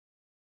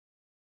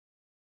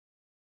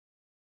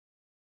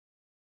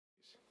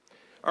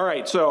All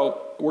right,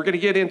 so we're going to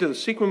get into the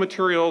CEQA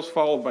materials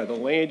followed by the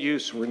land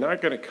use. We're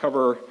going to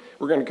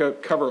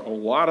cover a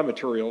lot of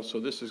material, so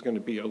this is going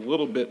to be a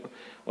little bit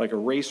like a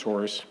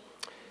racehorse.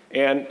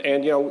 And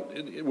you know,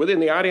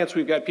 within the audience,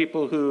 we've got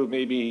people who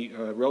may be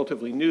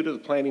relatively new to the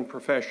planning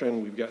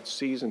profession. We've got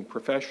seasoned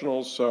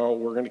professionals, so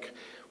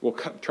we'll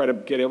try to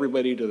get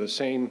everybody to the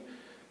same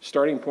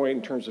starting point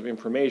in terms of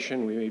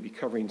information. We may be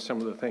covering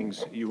some of the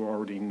things you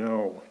already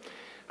know.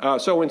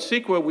 So in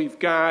CEQA, we've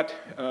got,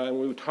 and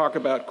we talk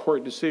about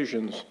court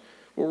decisions.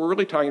 What we're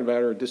really talking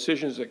about are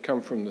decisions that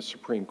come from the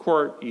Supreme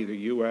Court, either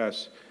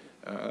U.S.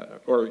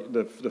 Or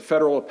the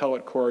federal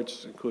appellate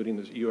courts,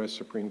 including the U.S.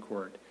 Supreme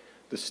Court,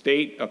 the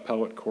state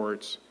appellate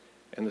courts,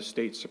 and the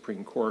state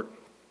Supreme Court.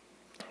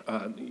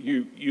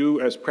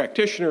 You as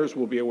practitioners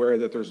will be aware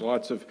that there's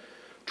lots of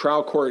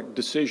trial court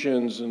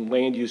decisions and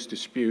land use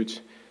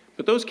disputes,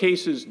 but those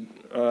cases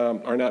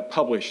are not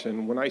published.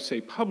 And when I say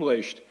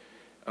published,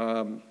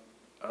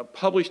 a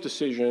published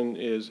decision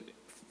is,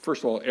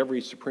 first of all,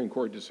 every Supreme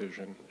Court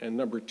decision, and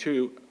number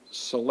two,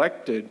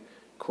 selected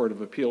Court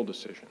of Appeal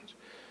decisions.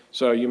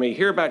 So you may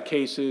hear about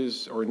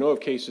cases or know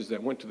of cases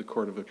that went to the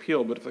Court of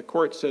Appeal, but if the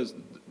court says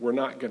we're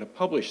not going to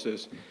publish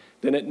this,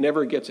 then it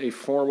never gets a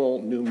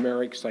formal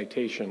numeric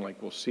citation like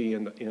we'll see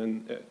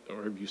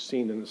or have you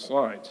seen in the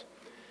slides.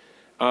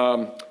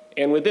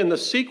 And within the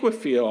CEQA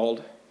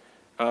field,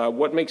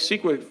 what makes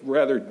CEQA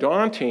rather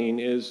daunting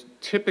is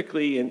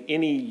typically in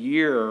any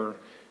year,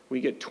 we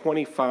get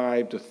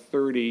 25 to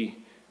 30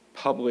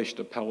 published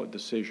appellate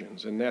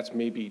decisions, and that's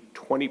maybe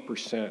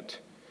 20%,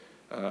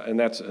 and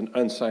that's an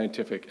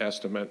unscientific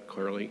estimate,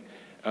 clearly.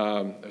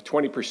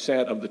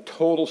 20% of the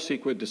total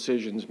CEQA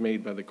decisions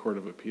made by the Court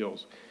of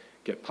Appeals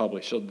get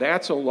published. So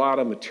that's a lot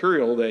of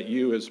material that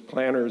you as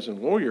planners and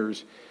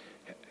lawyers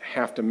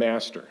have to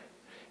master.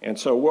 And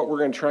so what we're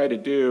going to try to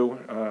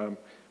do,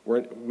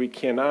 we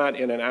cannot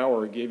in an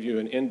hour give you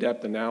an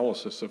in-depth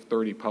analysis of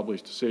 30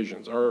 published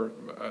decisions. Our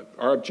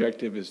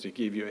objective is to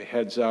give you a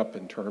heads up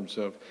in terms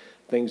of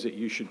things that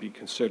you should be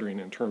considering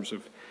in terms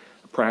of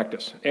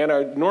practice. And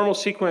our normal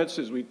sequence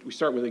is we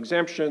start with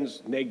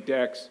exemptions, neg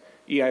decs,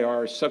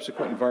 EIRs,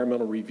 subsequent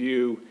environmental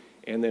review,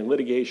 and then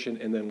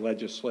litigation, and then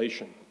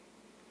legislation.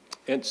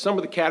 And some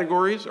of the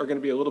categories are going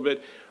to be a little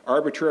bit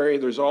arbitrary.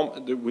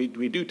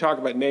 We do talk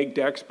about neg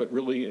decs, but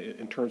really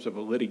in terms of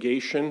a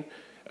litigation,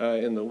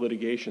 in the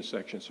litigation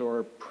section. So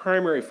our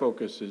primary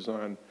focus is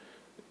on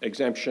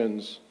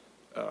exemptions,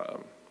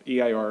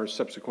 EIRs,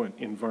 subsequent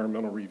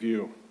environmental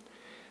review.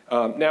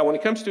 Now, when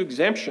it comes to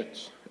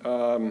exemptions,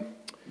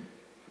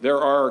 there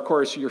are, of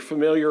course, you're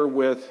familiar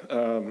with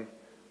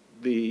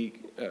the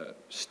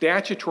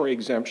statutory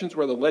exemptions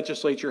where the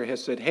legislature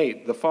has said,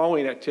 hey, the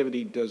following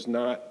activity is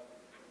not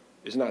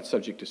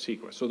subject to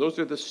CEQA. So those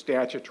are the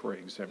statutory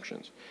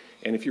exemptions.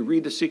 And if you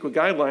read the CEQA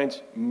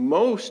guidelines,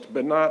 most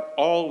but not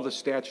all of the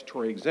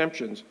statutory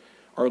exemptions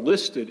are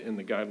listed in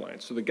the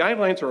guidelines. So the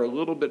guidelines are a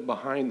little bit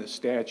behind the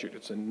statute.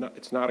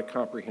 It's not a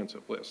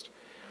comprehensive list.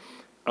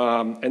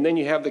 And then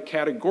you have the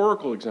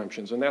categorical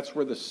exemptions, and that's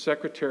where the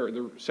Secretary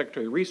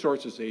of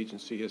Resources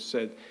Agency has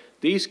said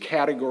these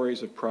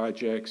categories of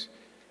projects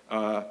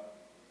are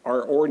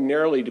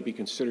ordinarily to be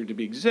considered to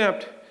be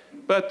exempt,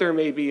 but there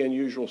may be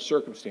unusual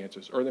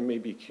circumstances or there may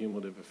be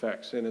cumulative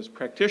effects. And as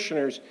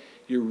practitioners,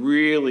 you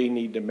really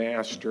need to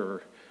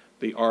master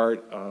the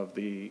art of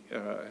the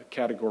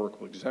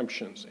categorical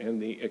exemptions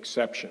and the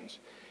exceptions.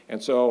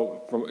 And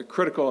so from a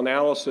critical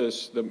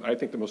analysis, I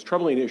think the most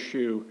troubling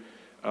issue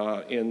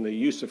in the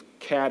use of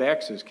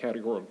CAT-X's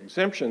categorical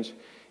exemptions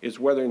is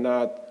whether or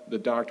not the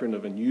doctrine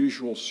of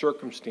unusual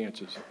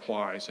circumstances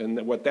applies. And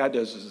what that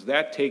does is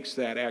that takes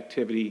that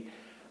activity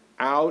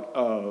out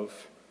of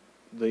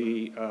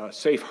the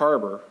safe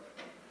harbor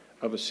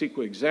of a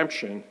CEQA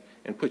exemption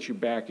and puts you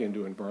back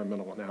into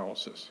environmental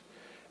analysis.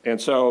 And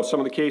so some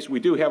of the cases,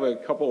 we do have a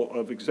couple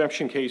of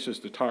exemption cases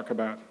to talk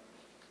about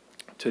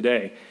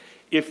today.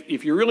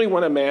 If you really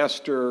want to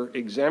master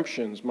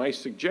exemptions, my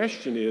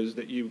suggestion is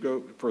that you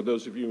go, for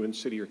those of you in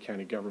city or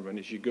county government,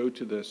 is you go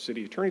to the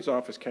city attorney's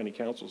office, county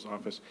counsel's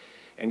office,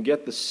 and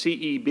get the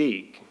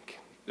CEB,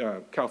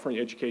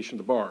 California Education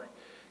to the Bar.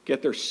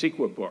 Get their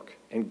CEQA book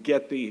and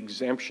get the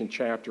exemption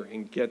chapter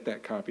and get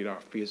that copied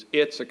off because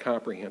it's a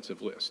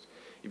comprehensive list.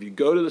 If you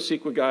go to the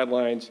CEQA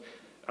guidelines,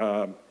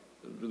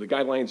 the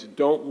guidelines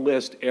don't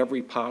list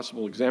every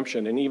possible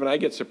exemption. And even I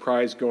get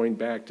surprised going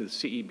back to the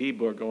CEB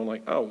book going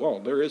like, oh, well,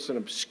 there is an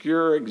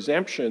obscure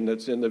exemption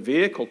that's in the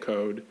vehicle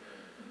code,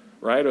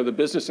 right, or the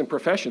business and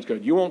professions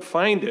code. You won't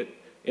find it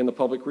in the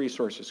public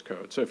resources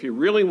code. So if you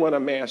really want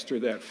to master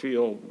that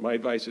field, my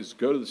advice is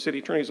go to the city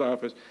attorney's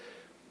office.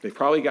 They've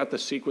probably got the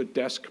CEQA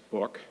desk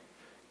book.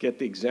 Get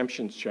the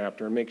exemptions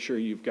chapter and make sure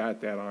you've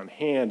got that on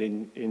hand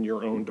in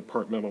your own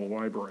departmental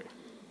library.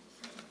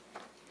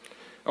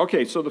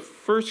 Okay, so the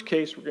first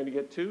case we're going to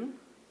get to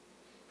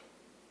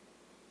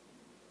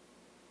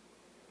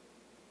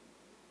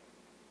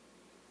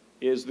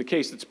is the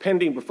case that's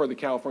pending before the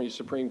California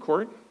Supreme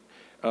Court.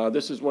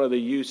 This is one of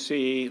the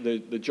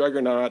UC, the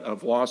juggernaut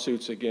of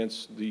lawsuits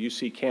against the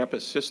UC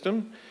campus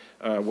system.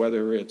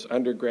 whether it's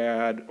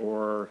undergrad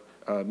or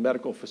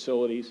medical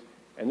facilities.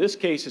 And this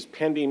case is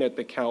pending at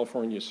the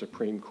California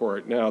Supreme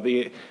Court. Now,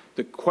 the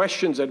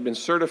questions that have been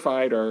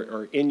certified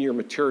are in your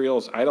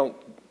materials. I don't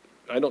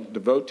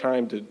devote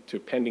time to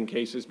pending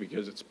cases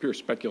because it's pure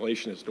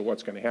speculation as to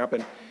what's going to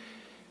happen.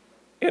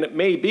 And it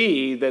may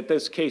be that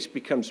this case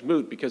becomes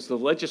moot because the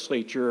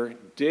legislature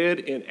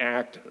did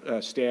enact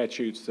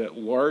statutes that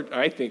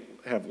I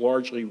think have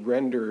largely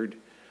rendered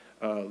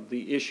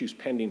the issues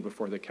pending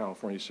before the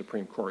California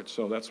Supreme Court.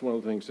 So that's one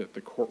of the things that the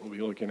court will be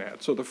looking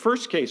at. So the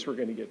first case we're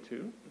going to get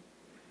to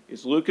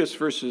is Lucas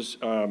versus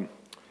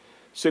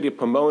City of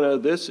Pomona.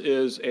 This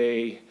is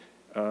anybody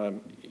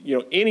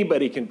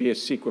can be a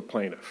CEQA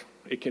plaintiff.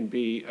 It can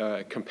be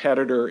a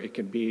competitor, it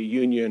can be a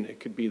union, it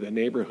could be the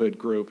neighborhood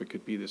group, it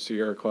could be the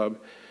Sierra Club,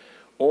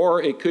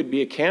 or it could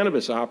be a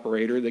cannabis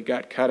operator that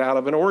got cut out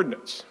of an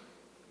ordinance.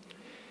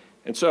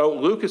 And so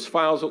Lucas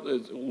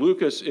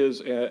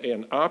is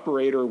an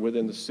operator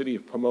within the City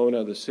of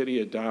Pomona. The city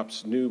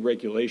adopts new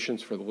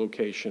regulations for the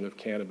location of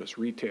cannabis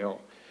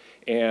retail,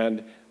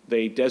 and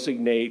they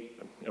designate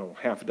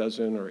half a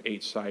dozen or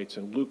 8 sites,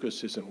 and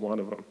Lucas isn't one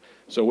of them.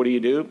 So what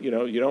do?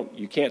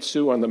 You can't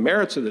sue on the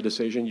merits of the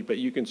decision, but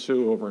you can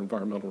sue over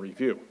environmental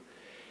review.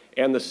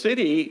 And the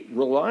city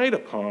relied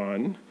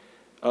upon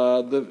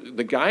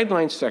the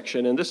guidelines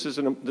section, and this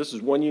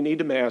is one you need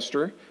to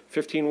master,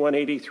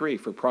 15183,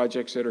 for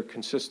projects that are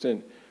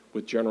consistent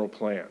with general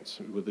plans,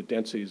 with the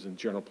densities in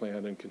general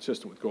plan and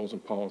consistent with goals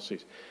and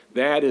policies.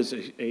 That is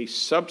a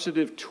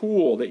substantive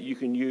tool that you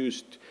can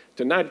use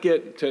to not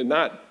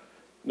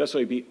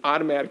necessarily be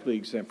automatically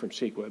exempt from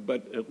CEQA,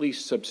 but at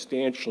least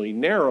substantially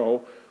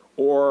narrow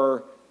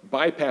or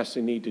bypass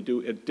the need to do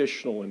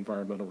additional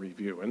environmental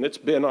review. And it's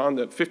been on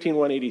the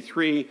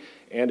 15183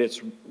 and its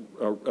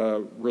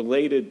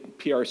related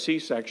PRC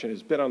section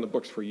has been on the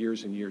books for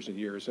years and years and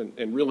years,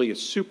 and really a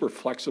super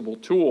flexible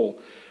tool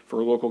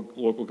for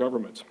local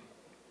governments.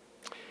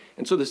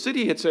 And so the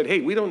city had said,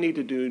 hey, we don't need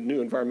to do new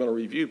environmental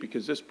review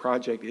because this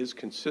project is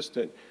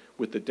consistent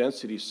with the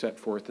densities set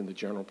forth in the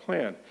general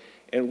plan.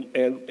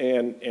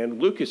 And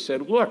Lucas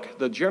said, look,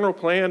 the general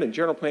plan and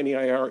general plan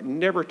EIR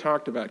never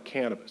talked about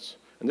cannabis.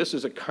 And this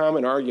is a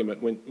common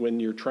argument when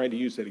you're trying to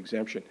use that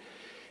exemption.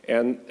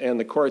 And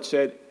the court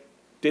said,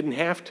 didn't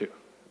have to.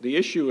 The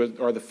issue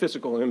are the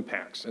physical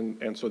impacts.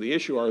 And so the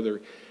issue are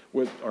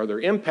there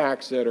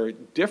impacts that are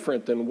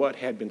different than what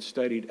had been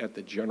studied at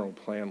the general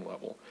plan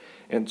level.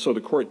 And so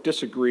the court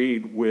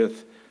disagreed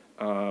with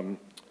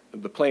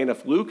the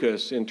plaintiff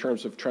Lucas in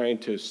terms of trying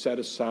to set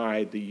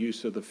aside the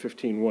use of the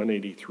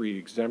 15183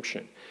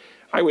 exemption.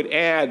 I would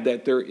add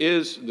that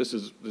this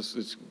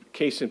is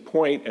case in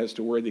point as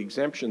to where the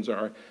exemptions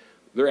are.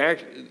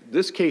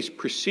 This case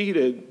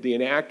preceded the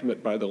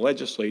enactment by the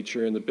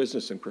legislature in the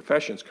Business and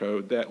Professions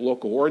Code that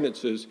local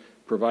ordinances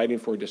providing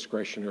for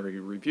discretionary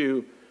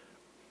review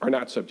are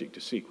not subject to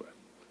CEQA.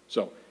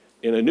 So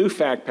in a new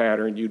fact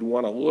pattern, you'd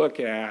want to look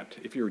at,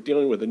 if you're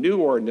dealing with a new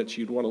ordinance,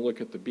 you'd want to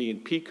look at the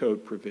B&P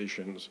code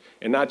provisions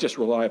and not just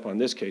rely upon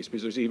this case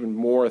because there's even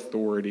more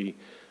authority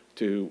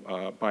to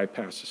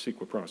bypass the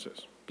CEQA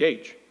process.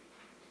 Gage.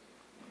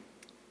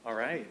 All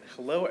right.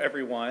 Hello,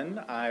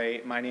 everyone.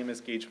 My name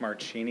is Gage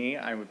Marchini.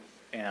 I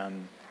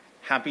am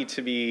happy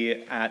to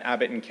be at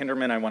Abbott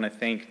Kindermann. I want to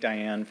thank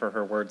Diane for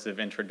her words of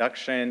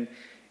introduction.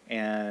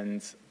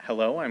 And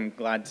hello, I'm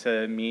glad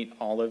to meet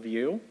all of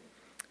you.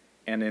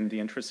 And in the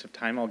interest of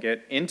time, I'll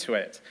get into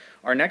it.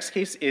 Our next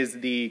case is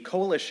the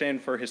Coalition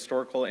for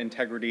Historical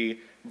Integrity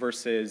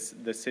versus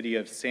the City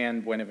of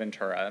San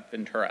Buenaventura,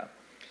 Ventura.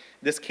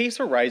 This case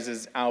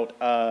arises out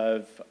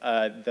of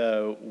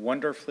the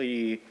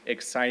wonderfully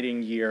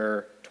exciting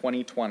year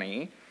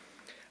 2020,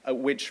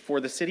 which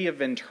for the City of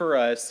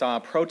Ventura saw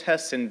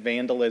protests and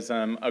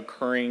vandalism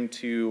occurring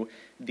to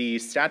the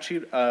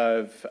statute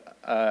of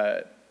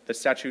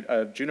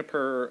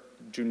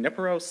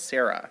Junipero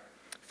Serra.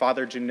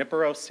 Father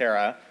Junipero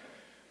Serra.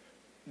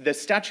 The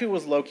statue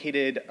was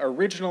located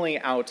originally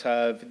out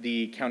of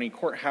the county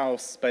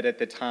courthouse, but at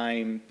the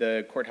time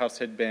the courthouse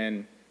had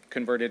been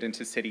converted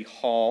into City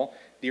Hall.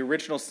 The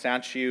original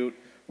statute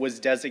was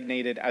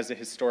designated as a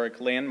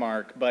historic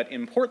landmark, but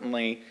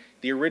importantly,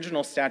 the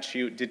original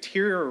statute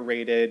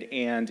deteriorated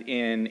and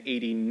in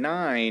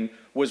 '89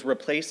 was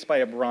replaced by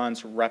a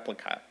bronze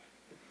replica.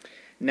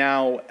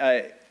 Now,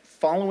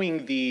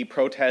 following the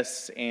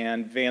protests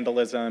and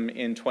vandalism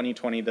in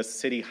 2020, the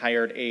city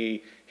hired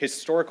a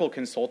historical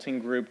consulting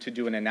group to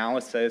do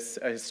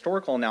a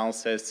historical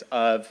analysis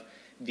of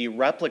the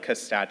replica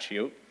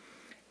statute.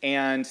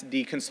 And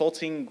the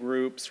consulting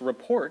group's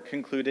report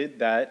concluded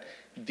that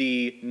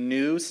the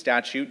new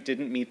statute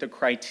didn't meet the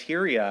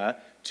criteria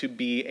to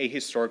be a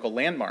historical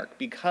landmark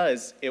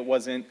because it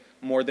wasn't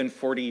more than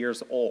 40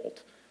 years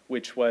old,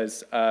 which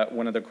was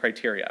one of the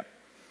criteria.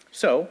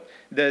 So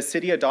the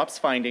city adopts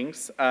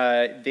findings.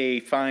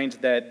 They find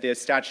that the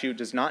statute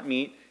does not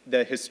meet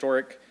the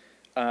historic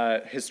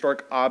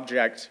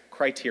object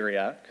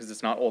criteria because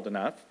it's not old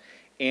enough.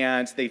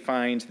 And they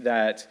find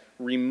that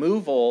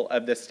removal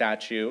of the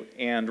statute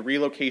and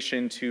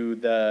relocation to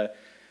the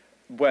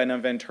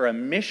Buenaventura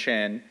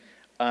Mission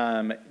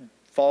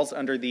falls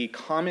under the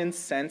common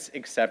sense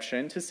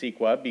exception to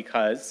CEQA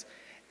because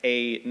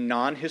a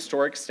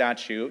non-historic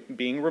statute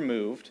being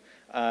removed,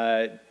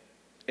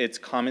 it's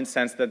common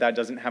sense that that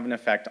doesn't have an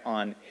effect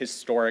on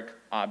historic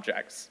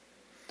objects.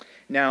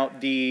 Now,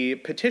 the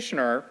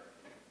petitioner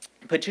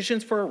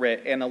petitions for a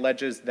writ and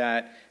alleges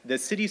that the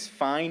city's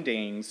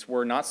findings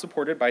were not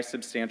supported by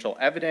substantial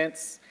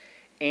evidence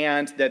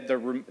and that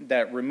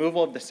that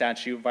removal of the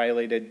statute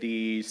violated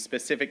the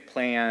specific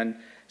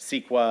plan,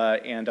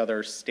 CEQA, and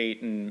other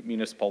state and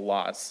municipal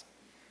laws.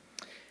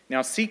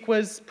 Now,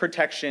 CEQA's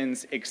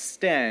protections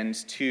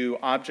extend to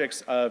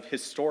objects of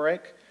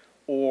historic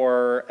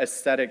or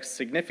aesthetic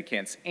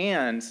significance,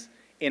 and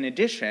in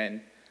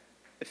addition,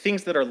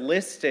 things that are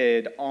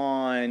listed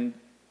on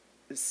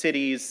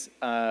cities'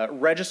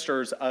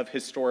 registers of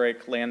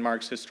historic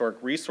landmarks, historic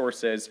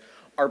resources,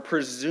 are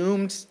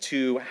presumed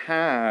to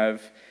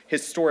have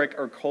historic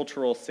or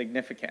cultural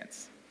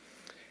significance.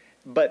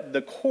 But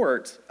the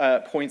court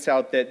points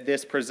out that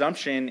this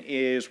presumption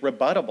is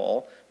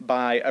rebuttable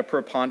by a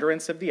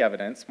preponderance of the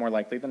evidence, more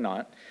likely than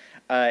not,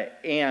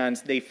 and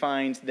they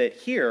find that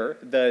here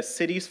the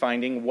city's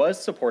finding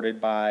was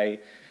supported by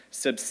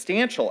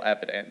substantial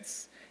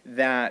evidence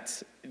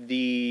that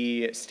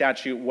the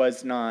statute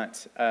was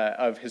not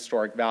of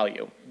historic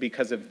value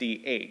because of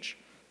the age.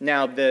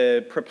 Now,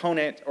 the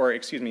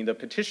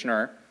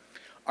petitioner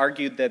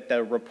argued that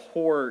the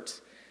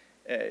report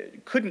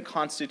couldn't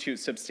constitute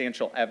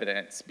substantial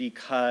evidence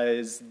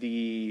because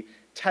the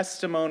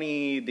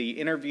testimony, the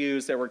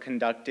interviews that were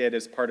conducted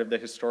as part of the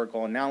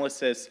historical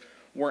analysis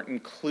weren't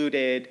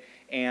included,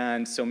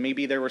 and so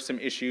maybe there were some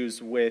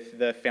issues with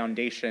the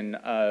foundation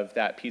of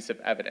that piece of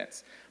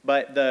evidence.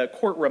 But the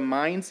court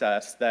reminds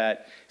us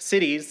that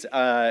cities,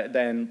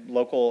 then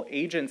local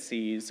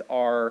agencies,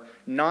 are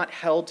not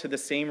held to the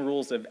same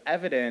rules of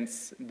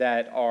evidence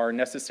that are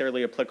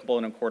necessarily applicable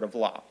in a court of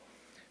law.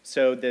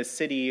 So the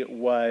city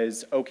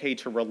was okay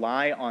to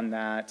rely on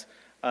that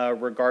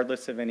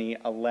regardless of any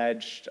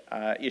alleged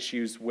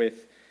issues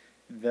with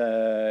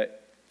the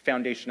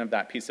foundation of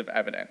that piece of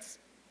evidence.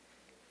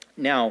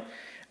 Now,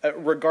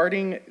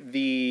 regarding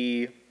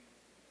the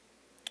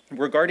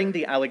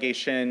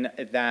allegation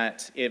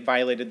that it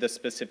violated the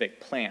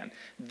specific plan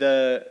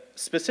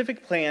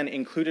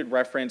included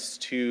reference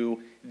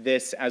to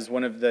this as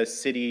one of the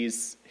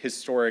city's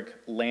historic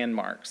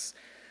landmarks,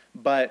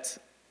 but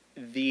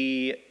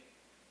the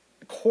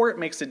court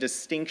makes a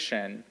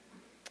distinction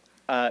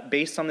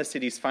based on the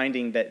city's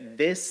finding that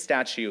this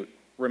statute,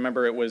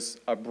 remember it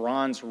was a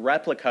bronze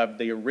replica of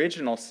the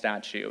original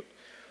statute,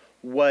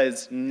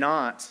 was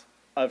not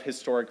of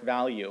historic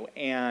value,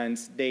 and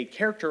they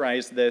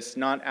characterized this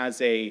not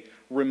as a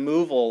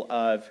removal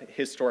of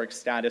historic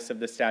status of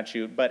the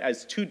statute, but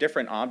as two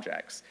different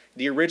objects.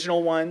 The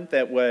original one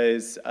that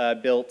was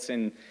built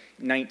in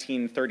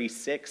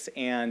 1936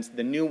 and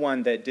the new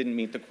one that didn't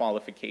meet the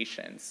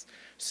qualifications.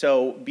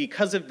 So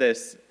because of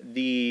this,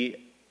 the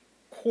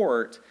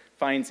court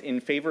finds in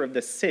favor of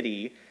the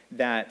city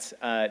that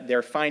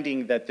their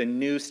finding that the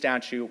new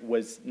statute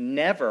was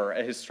never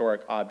a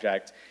historic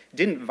object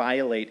didn't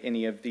violate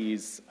any of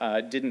these,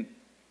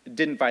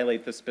 didn't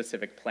violate the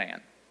specific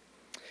plan.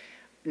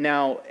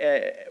 Now,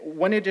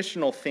 one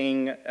additional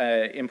thing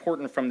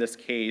important from this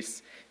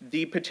case,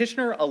 the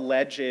petitioner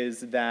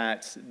alleges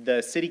that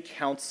the city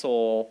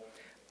council,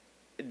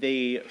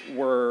 they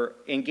were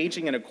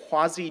engaging in a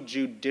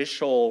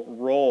quasi-judicial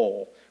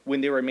role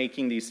when they were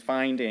making these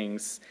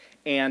findings,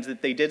 and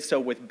that they did so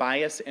with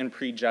bias and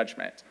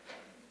prejudgment.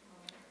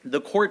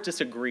 The court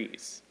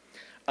disagrees.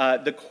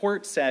 The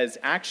court says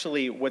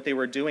actually what they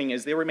were doing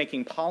is they were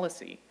making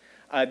policy.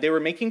 They were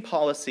making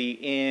policy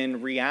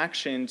in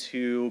reaction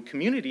to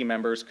community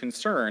members'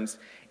 concerns,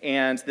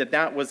 and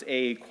that was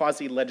a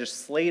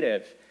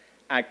quasi-legislative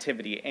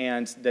activity,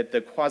 and that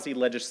the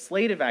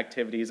quasi-legislative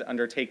activities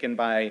undertaken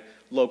by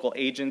local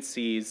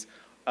agencies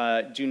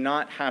do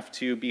not have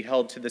to be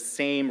held to the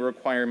same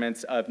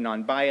requirements of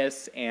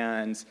non-bias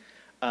and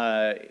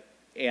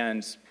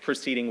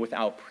proceeding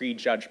without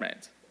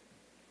prejudgment.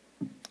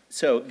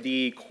 So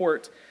the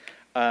court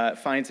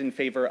finds in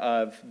favor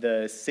of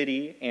the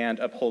city and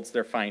upholds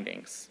their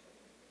findings.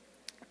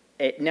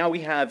 Now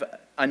we have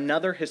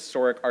another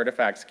historic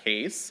artifacts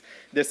case.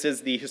 This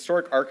is the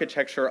Historic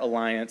Architecture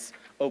Alliance.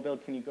 Oh, Bill,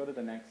 can you go to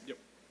the next?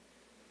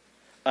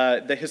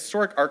 Yep. The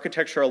Historic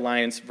Architecture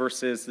Alliance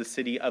versus the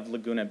city of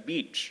Laguna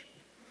Beach.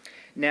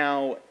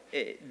 Now,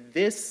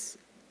 this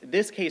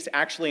case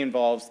actually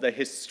involves the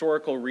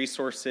historical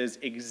resources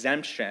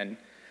exemption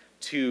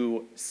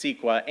to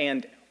CEQA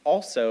and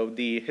also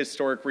the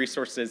historic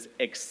resources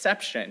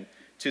exception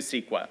to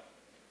CEQA.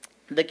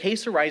 The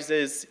case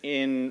arises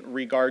in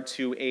regard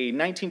to a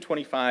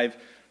 1925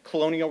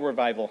 colonial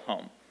revival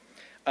home.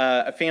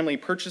 A family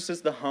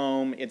purchases the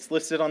home. It's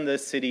listed on the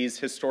city's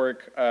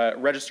historic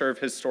register of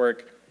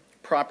historic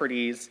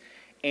properties,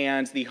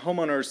 and the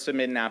homeowners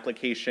submit an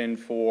application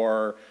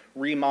for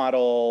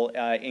remodel,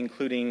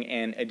 including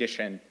an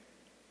addition.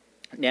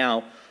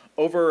 Now,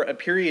 Over a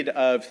period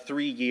of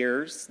 3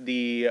 years,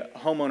 the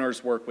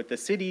homeowners work with the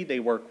city, they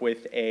work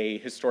with a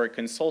historic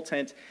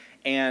consultant,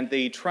 and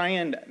they try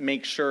and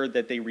make sure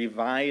that they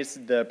revise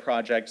the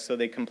project so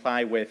they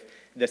comply with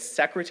the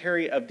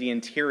Secretary of the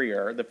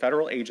Interior, the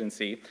federal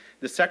agency,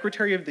 the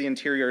Secretary of the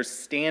Interior's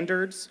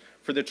standards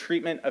for the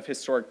treatment of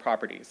historic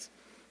properties.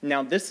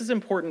 Now, this is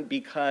important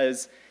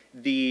because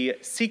the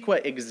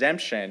CEQA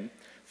exemption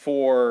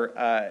for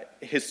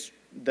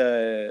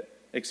the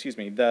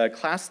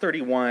Class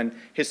 31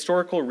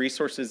 Historical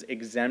Resources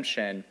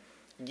exemption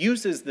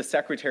uses the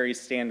Secretary's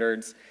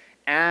standards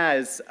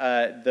as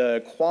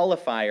the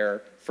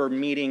qualifier for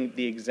meeting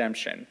the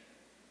exemption.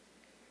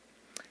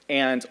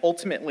 And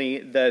ultimately,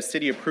 the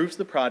city approves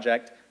the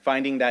project,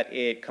 finding that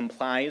it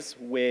complies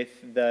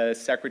with the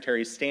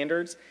Secretary's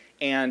standards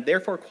and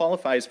therefore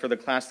qualifies for the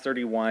Class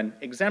 31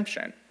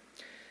 exemption.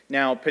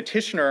 Now,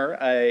 petitioner,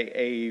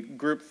 a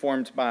group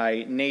formed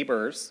by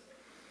neighbors,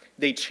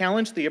 they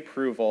challenge the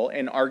approval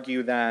and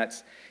argue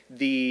that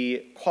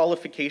the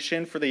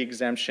qualification for the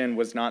exemption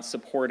was not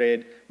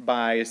supported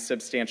by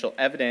substantial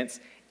evidence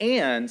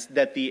and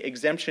that the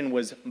exemption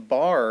was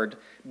barred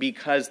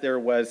because there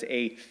was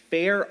a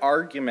fair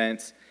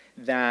argument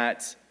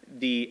that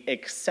the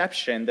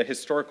exception, the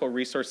historical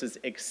resources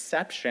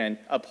exception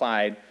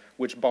applied,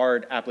 which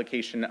barred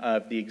application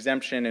of the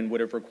exemption and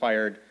would have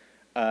required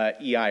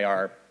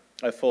EIR,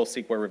 a full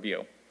CEQA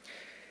review.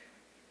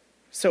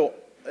 So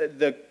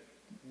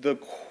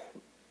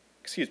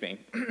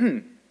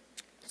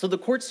So the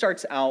court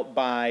starts out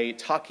by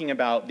talking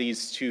about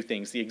these two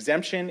things, the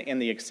exemption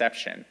and the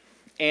exception.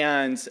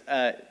 And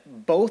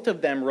both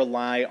of them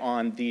rely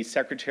on the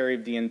Secretary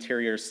of the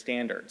Interior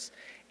standards.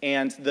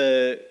 And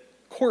the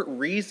court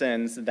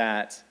reasons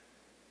that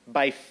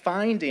by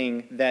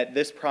finding that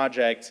this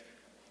project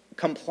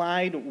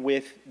complied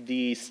with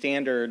the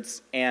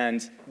standards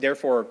and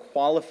therefore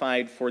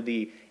qualified for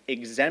the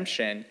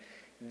exemption,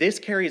 this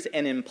carries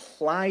an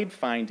implied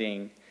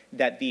finding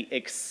that the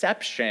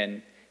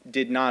exception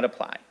did not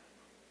apply.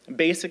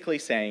 Basically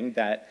saying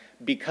that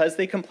because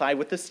they complied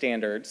with the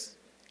standards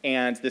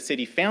and the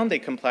city found they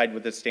complied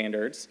with the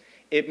standards,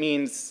 it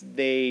means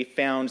they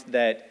found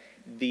that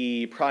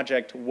the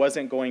project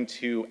wasn't going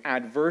to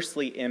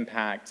adversely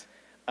impact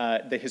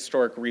the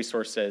historic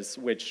resources,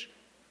 which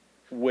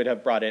would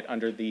have brought it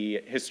under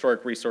the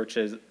historic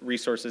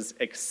resources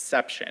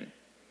exception.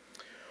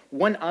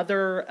 One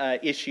other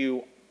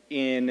issue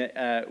in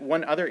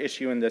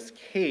this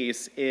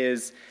case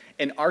is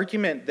an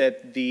argument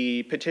that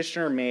the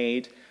petitioner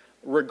made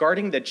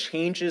regarding the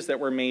changes that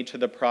were made to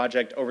the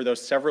project over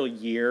those several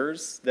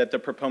years that the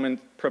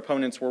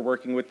proponents were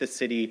working with the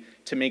city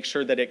to make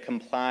sure that it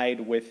complied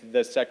with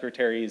the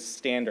Secretary's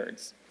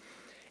standards.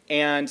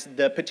 And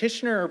the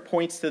petitioner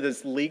points to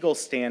this legal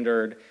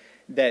standard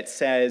that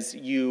says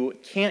you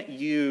can't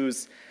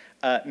use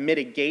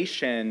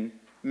mitigation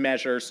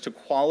measures to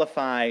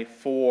qualify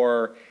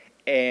for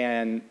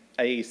a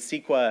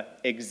CEQA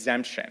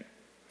exemption.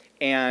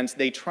 And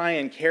they try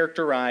and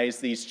characterize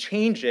these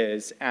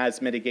changes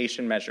as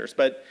mitigation measures.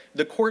 But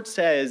the court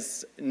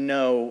says,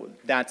 no,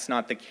 that's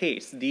not the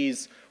case.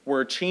 These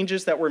were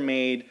changes that were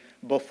made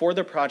before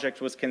the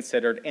project was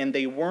considered, and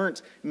they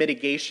weren't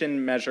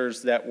mitigation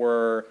measures that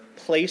were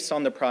placed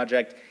on the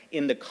project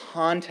in the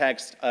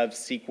context of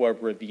CEQA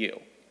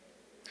review.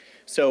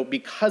 So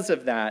because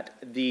of that,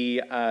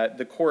 the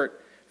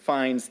court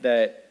finds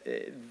that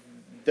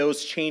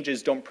those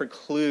changes don't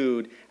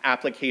preclude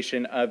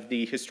application of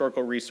the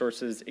historical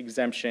resources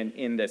exemption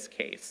in this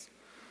case.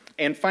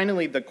 And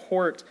finally, the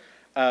court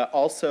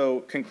also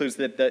concludes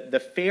that the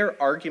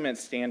fair argument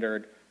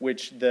standard,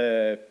 which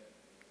the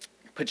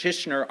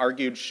petitioner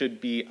argued should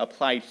be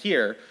applied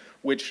here,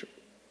 which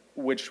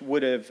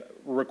would have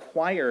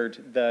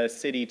required the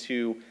city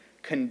to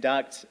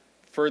conduct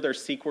further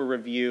CEQA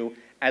review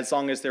as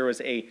long as there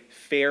was a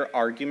fair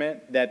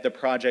argument that the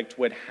project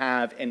would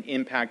have an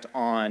impact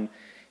on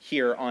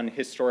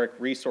historic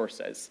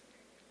resources.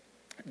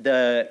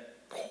 The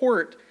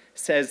court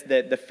says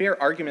that the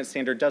fair argument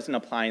standard doesn't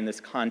apply in this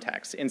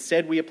context.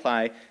 Instead, we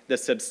apply the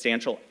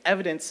substantial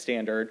evidence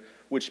standard,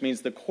 which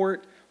means the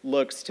court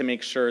looks to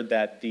make sure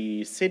that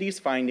the city's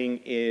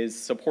finding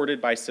is supported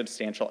by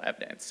substantial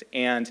evidence.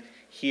 And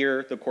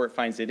here, the court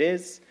finds it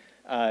is.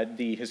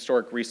 The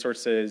Historic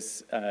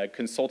Resources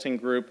Consulting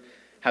Group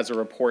has a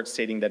report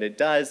stating that it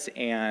does,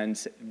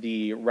 and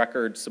the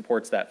record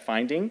supports that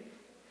finding.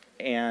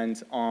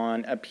 And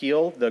on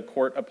appeal, the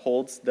court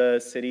upholds the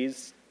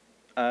city's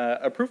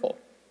approval.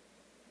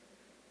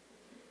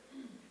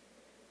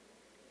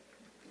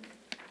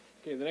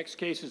 Okay, the next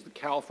case is the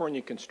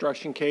California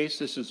construction case.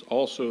 This is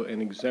also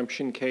an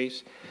exemption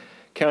case.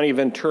 County of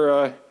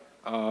Ventura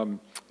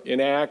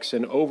enacts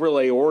an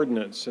overlay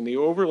ordinance, and the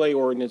overlay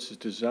ordinance is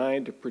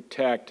designed to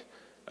protect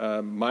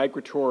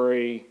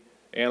migratory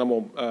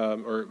animal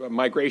or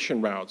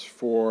migration routes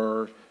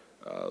for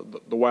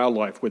the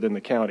wildlife within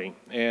the county.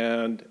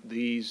 And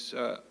these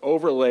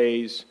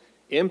overlays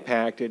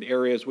impacted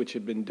areas which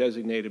had been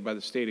designated by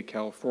the state of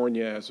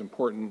California as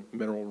important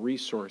mineral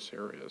resource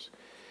areas.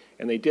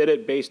 And they did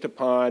it based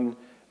upon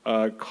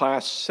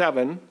Class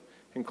 7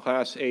 and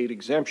Class 8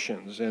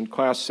 exemptions. And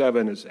Class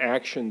 7 is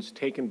actions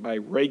taken by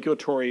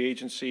regulatory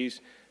agencies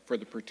for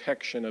the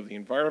protection of the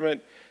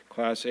environment.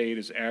 Class 8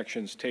 is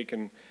actions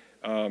taken,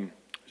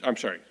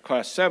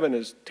 Class 7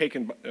 is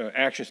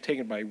actions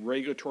taken by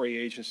regulatory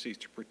agencies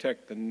to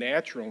protect the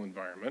natural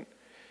environment.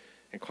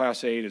 And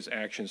Class 8 is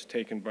actions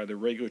taken by the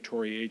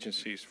regulatory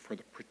agencies for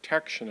the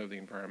protection of the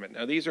environment.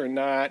 Now, these are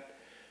not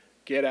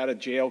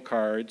get-out-of-jail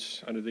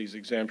cards under these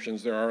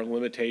exemptions. There are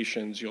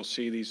limitations. You'll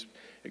see these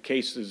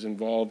cases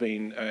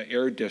involving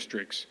air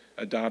districts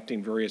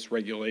adopting various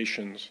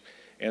regulations.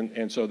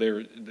 And so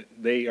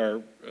they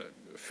are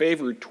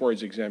favored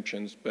towards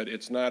exemptions, but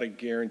it's not a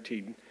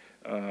guaranteed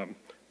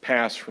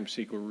pass from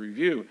CEQA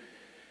review.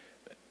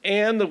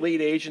 And the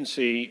lead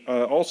agency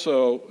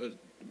also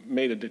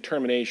made a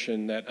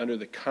determination that under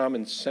the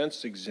common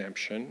sense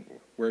exemption,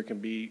 where it can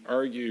be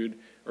argued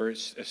or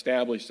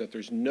established that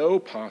there's no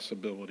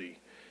possibility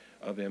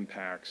of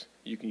impacts,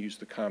 you can use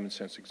the common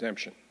sense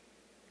exemption.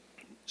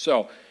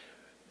 So,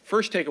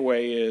 first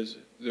takeaway is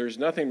there's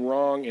nothing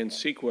wrong in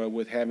CEQA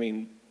with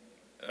having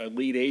a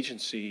lead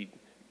agency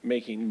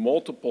making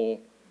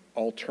multiple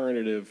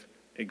alternative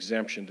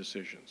exemption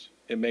decisions.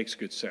 It makes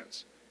good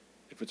sense.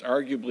 If it's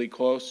arguably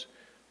close,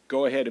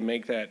 go ahead and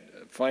make that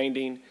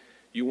finding.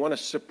 You want to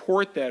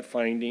support that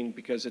finding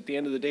because at the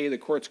end of the day, the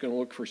court's going to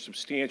look for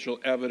substantial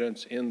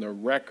evidence in the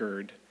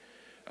record.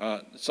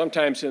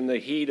 Sometimes in the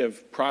heat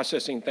of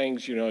processing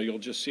things, you'll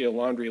just see a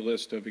laundry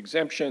list of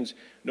exemptions,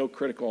 no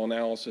critical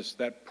analysis.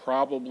 That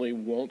probably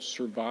won't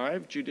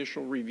survive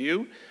judicial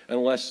review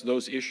unless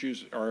those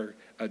issues are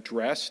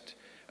addressed.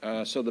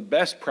 So the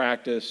best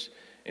practice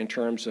in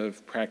terms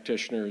of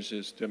practitioners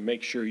is to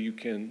make sure you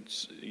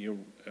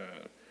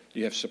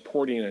have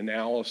supporting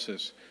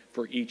analysis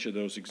for each of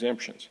those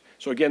exemptions.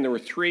 So again, there were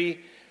 3.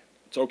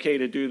 It's okay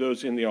to do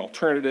those in the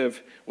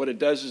alternative. What it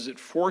does is it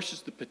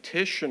forces the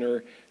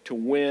petitioner to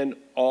win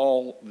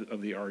all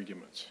of the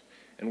arguments.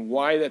 And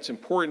why that's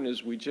important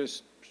is we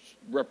just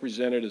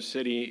represented a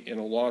city in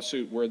a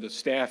lawsuit where the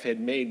staff had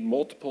made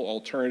multiple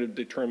alternative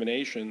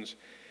determinations.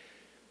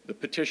 The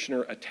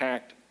petitioner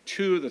attacked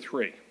 2 of the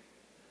 3,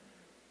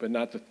 but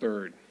not the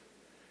 3rd.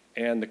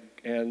 And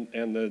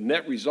the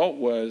net result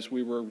was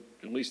we were,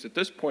 at least at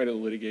this point of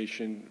the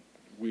litigation,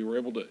 we were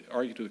able to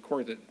argue to the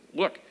court that,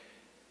 look,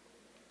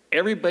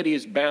 everybody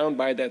is bound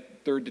by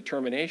that 3rd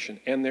determination,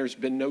 and there's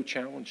been no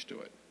challenge to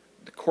it.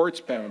 The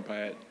court's bound by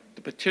it,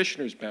 the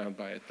petitioner's bound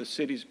by it, the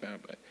city's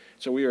bound by it.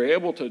 So we were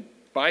able to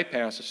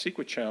bypass a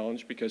CEQA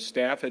challenge because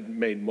staff had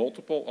made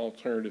multiple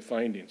alternative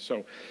findings.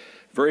 So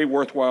very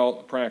worthwhile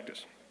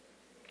practice.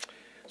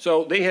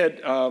 So they had,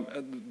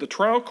 the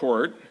trial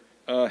court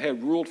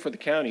had ruled for the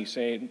county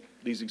saying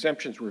these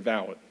exemptions were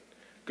valid.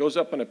 Goes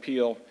up on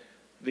appeal.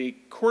 The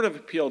Court of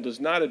Appeal does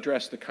not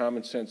address the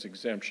common sense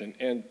exemption.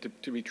 And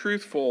to be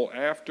truthful,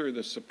 after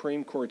the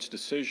Supreme Court's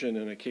decision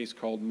in a case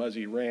called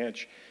Muzzy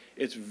Ranch,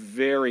 it's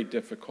very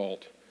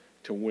difficult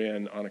to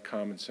win on a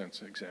common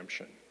sense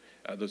exemption.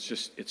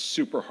 It's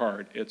super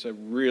hard. It's a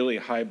really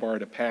high bar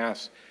to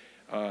pass.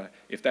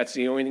 If that's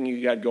the only thing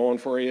you got going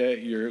for you,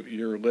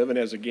 you're living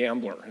as a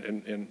gambler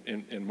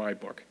in my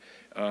book.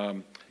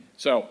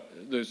 So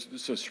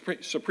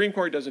Supreme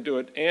Court doesn't do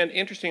it. And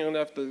interestingly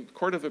enough, the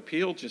Court of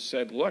Appeal just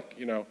said, look,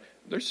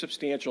 there's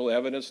substantial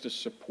evidence to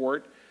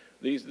support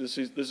these. This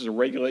is a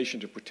regulation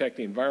to protect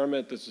the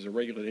environment. This is a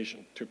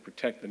regulation to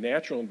protect the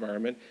natural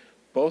environment.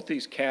 Both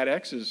these Cat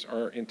X's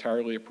are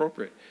entirely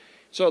appropriate.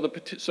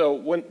 So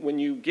when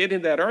you get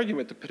in that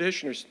argument, the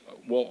petitioners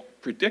will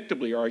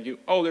predictably argue,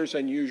 oh, there's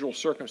unusual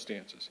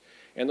circumstances.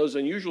 And those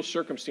unusual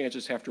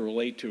circumstances have to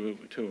relate to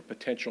a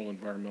potential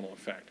environmental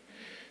effect.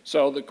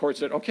 So the court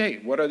said, okay,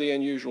 what are the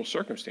unusual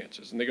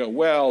circumstances? And they go,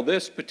 well,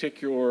 this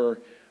particular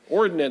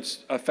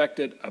ordinance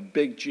affected a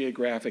big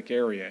geographic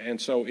area, and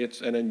so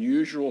it's an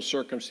unusual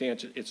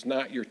circumstance. It's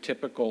not your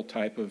typical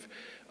type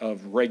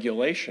of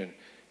regulation.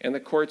 And the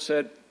court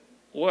said,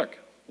 look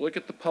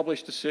at the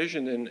published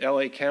decision in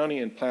LA County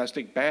in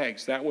plastic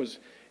bags. That was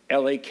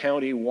LA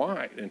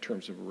County-wide in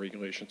terms of a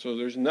regulation. So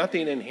there's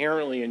nothing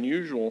inherently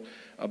unusual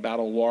about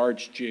a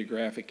large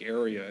geographic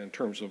area in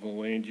terms of a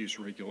land use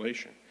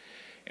regulation.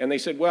 And they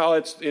said, well,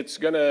 it's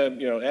going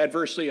to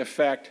adversely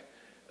affect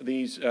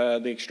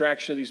the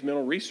extraction of these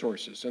mineral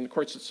resources. And the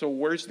court said, so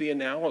where's the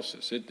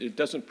analysis? It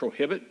doesn't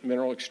prohibit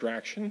mineral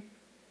extraction.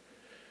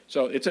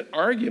 So it's an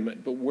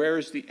argument, but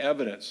where's the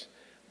evidence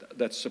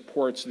that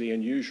supports the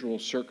unusual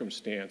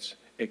circumstance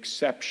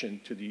exception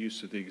to the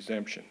use of the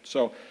exemption?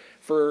 So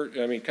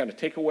kind of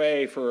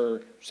takeaway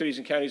for cities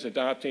and counties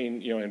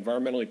adopting,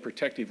 environmentally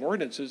protective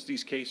ordinances,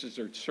 this case is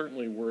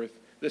certainly worth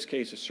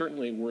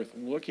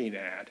looking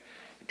at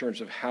in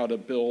terms of how to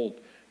build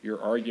your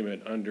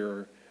argument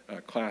under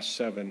Class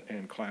 7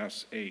 and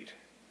Class 8.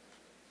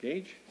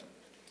 Gage?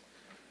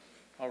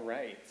 All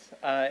right.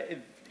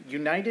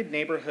 United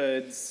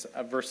Neighborhoods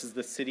versus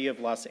the City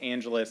of Los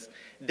Angeles.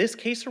 This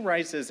case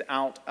arises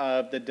out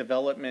of the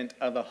development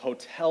of a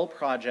hotel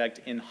project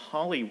in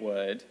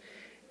Hollywood,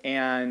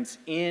 And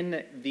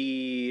in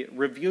the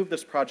review of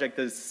this project,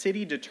 the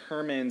city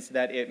determines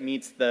that it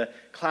meets the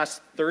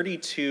Class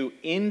 32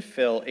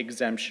 infill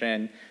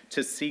exemption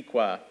to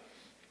CEQA.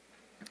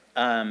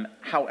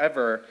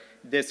 However,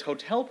 this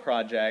hotel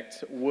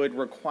project would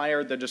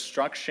require the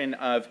destruction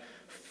of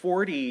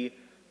 40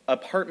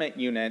 apartment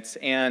units,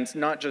 and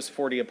not just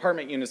 40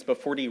 apartment units,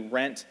 but 40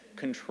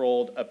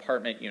 rent-controlled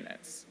apartment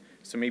units.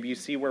 So maybe you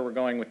see where we're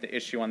going with the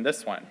issue on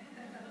this one.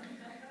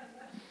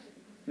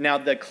 Now,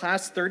 the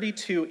Class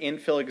 32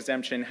 infill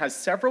exemption has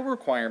several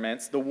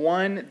requirements. The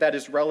one that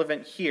is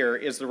relevant here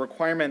is the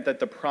requirement that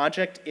the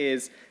project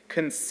is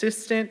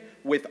consistent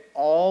with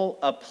all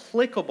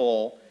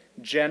applicable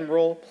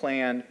general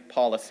plan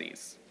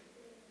policies.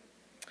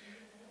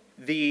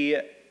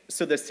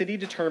 So the city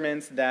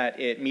determines that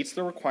it meets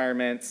the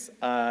requirements.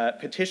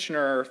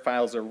 Petitioner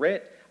files a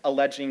writ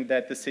alleging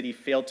that the city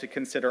failed to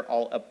consider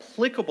all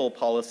applicable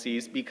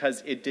policies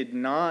because it did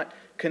not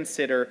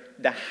consider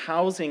the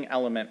housing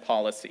element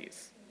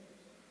policies.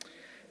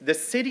 The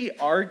city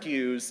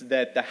argues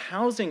that the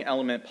housing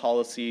element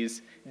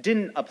policies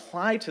didn't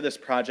apply to this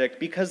project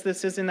because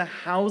this isn't a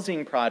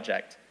housing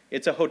project.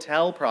 It's a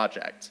hotel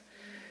project.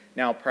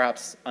 Now,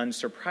 perhaps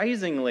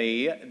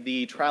unsurprisingly,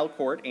 the trial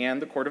court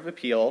and the Court of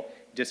Appeal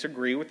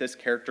disagree with this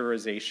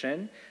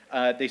characterization.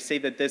 They say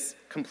that this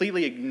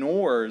completely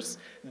ignores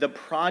the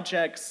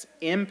project's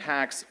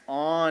impacts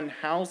on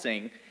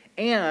housing,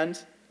 and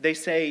they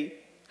say,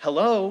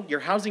 hello, your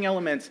housing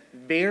element's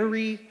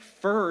very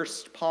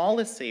first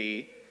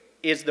policy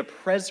is the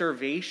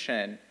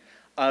preservation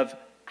of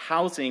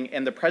housing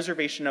and the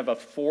preservation of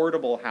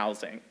affordable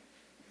housing.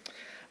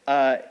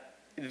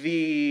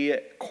 The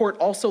court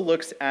also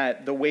looks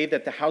at the way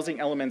that the housing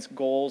element's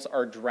goals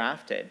are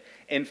drafted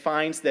and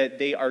finds that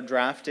they are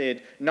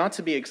drafted not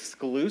to be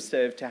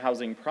exclusive to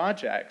housing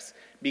projects,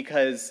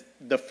 because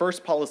the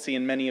first policy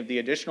and many of the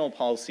additional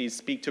policies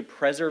speak to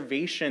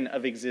preservation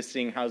of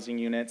existing housing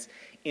units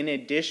in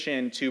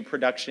addition to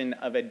production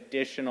of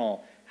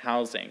additional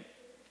housing.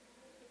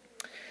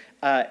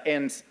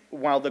 And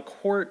while the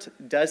court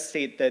does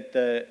state that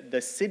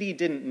the city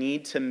didn't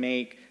need to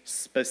make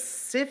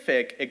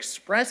specific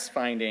express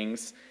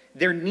findings,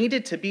 there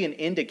needed to be an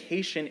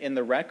indication in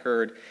the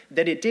record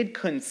that it did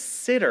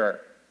consider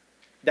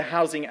the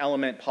housing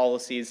element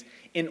policies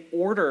in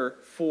order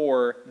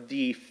for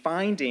the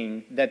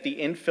finding that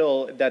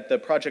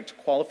the project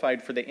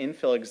qualified for the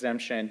infill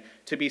exemption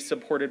to be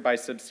supported by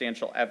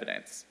substantial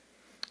evidence.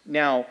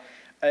 Now,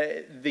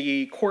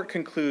 the court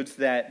concludes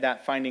that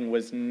that finding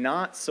was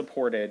not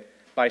supported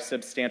by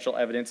substantial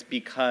evidence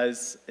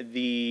because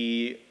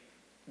the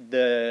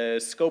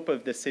scope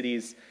of the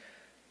city's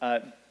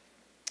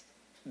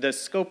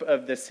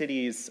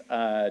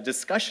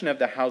discussion of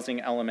the housing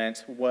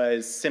element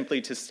was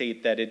simply to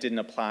state that it didn't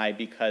apply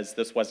because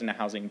this wasn't a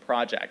housing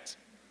project.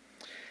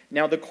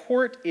 Now, the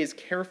court is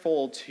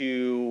careful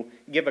to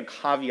give a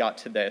caveat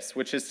to this,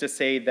 which is to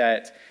say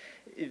that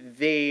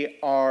they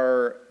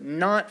are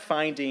not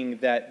finding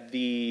that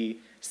the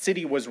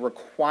city was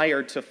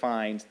required to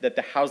find that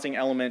the housing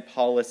element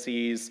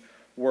policies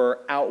were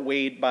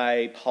outweighed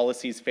by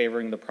policies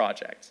favoring the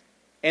project.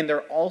 And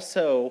they're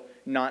also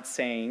not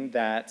saying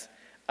that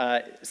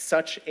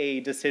such a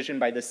decision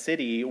by the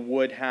city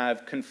would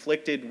have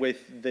conflicted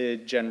with the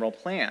general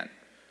plan.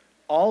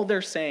 All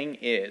they're saying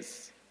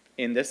is,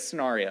 in this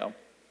scenario,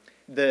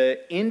 the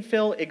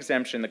infill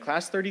exemption, the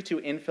Class 32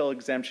 infill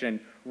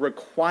exemption,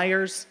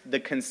 requires the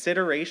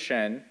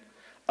consideration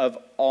of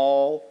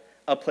all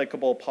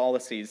applicable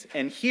policies.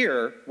 And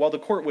here, while the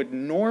court would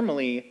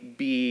normally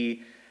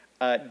be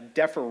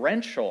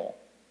deferential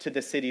to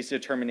the city's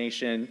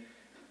determination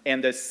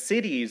and the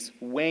city's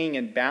weighing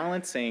and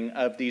balancing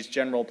of these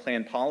general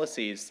plan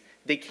policies,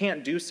 they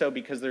can't do so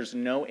because there's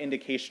no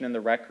indication in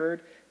the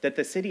record that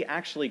the city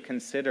actually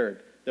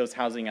considered those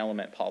housing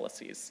element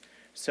policies.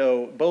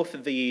 So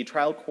both the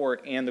trial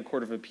court and the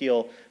Court of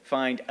Appeal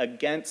find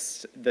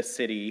against the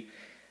city,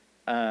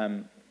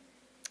 and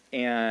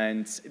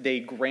they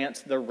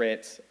grant the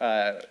writ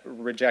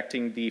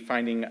rejecting the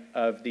finding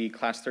of the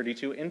Class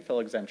 32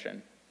 infill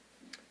exemption.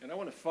 And I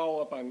want to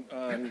follow up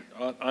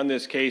on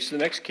this case. The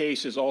next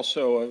case is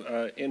also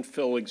an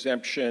infill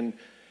exemption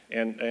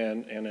and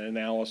an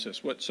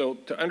analysis. So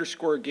to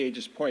underscore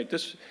Gage's point,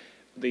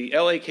 the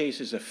LA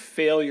case is a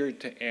failure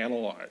to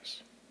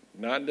analyze,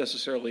 not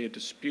necessarily a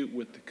dispute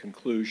with the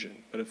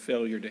conclusion, but a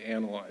failure to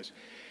analyze.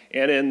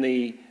 And in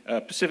the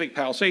Pacific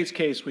Palisades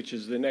case, which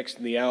is the next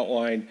in the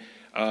outline,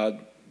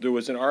 there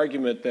was an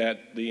argument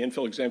that the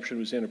infill exemption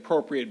was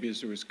inappropriate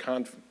because there was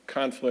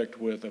conflict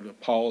with a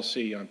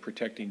policy on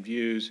protecting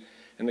views.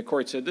 And the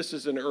court said, this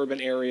is an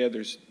urban area.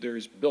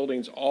 There's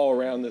buildings all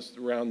around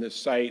this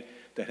site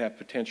that have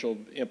potential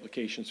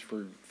implications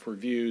for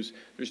views.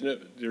 We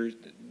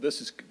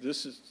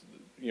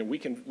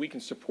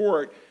can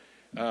support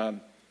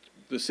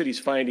the city's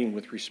finding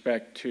with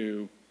respect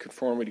to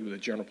conformity with the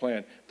general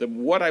plan.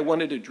 What I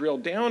wanted to drill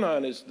down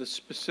on is the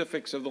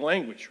specifics of the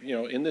language.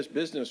 In this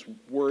business,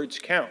 words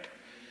count.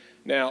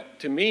 Now,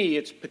 to me,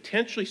 it's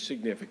potentially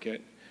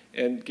significant,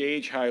 and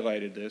Gage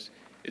highlighted this,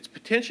 it's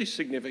potentially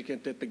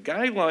significant that the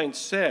guideline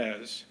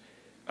says,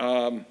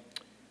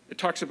 it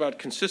talks about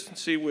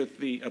consistency with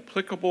the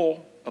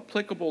applicable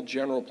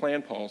general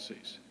plan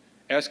policies,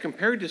 as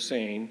compared to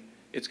saying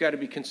it's got to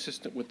be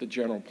consistent with the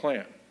general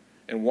plan.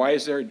 And why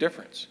is there a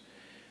difference?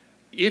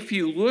 If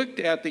you looked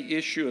at the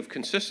issue of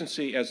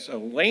consistency as a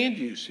land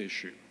use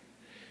issue,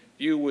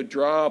 you would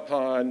draw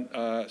upon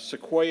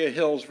Sequoia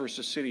Hills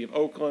versus City of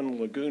Oakland,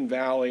 Lagoon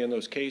Valley, and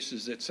those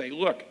cases that say,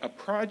 look, a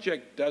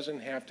project doesn't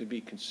have to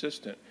be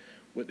consistent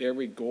with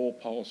every goal,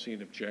 policy,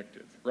 and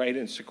objective, right?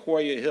 In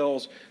Sequoia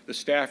Hills, the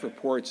staff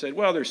report said,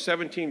 well, there's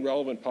 17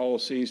 relevant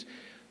policies.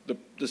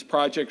 This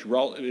project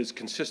is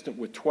consistent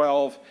with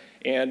 12,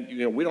 and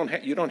you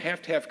don't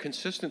have to have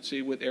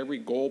consistency with every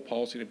goal,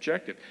 policy, and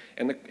objective.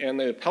 And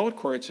the appellate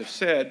courts have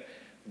said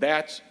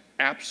that's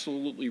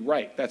absolutely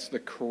right. That's the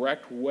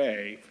correct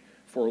way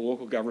for a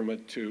local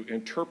government to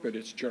interpret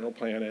its general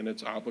plan and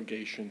its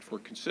obligation for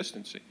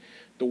consistency.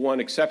 The one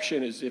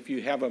exception is if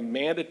you have a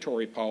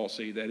mandatory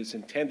policy that is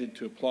intended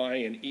to apply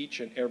in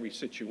each and every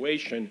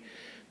situation,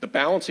 the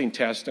balancing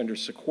test under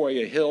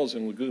Sequoia Hills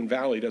and Lagoon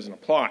Valley doesn't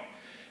apply.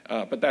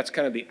 But that's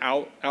kind of the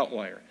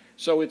outlier.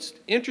 So it's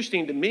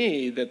interesting to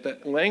me that the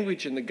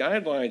language in the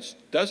guidelines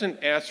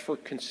doesn't ask for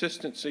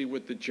consistency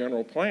with the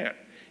general plan.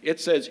 It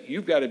says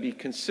you've got to be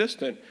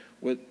consistent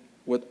with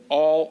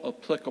all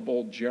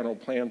applicable general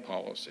plan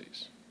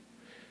policies.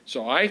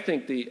 So I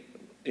think the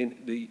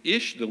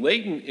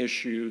latent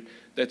issue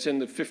that's in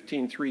the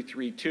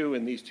 15332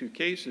 in these two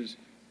cases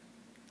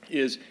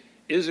is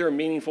there a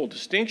meaningful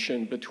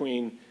distinction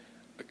between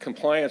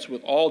compliance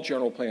with all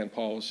general plan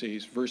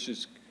policies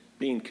versus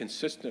being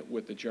consistent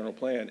with the general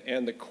plan?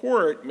 And the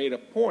court made a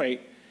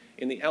point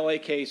in the LA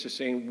case of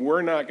saying,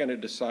 we're not going to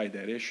decide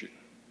that issue.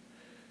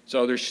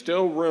 So there's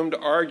still room to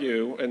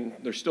argue, and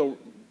there's still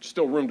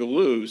room to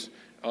lose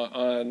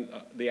on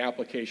the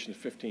application of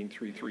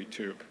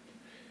 15332.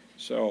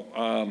 So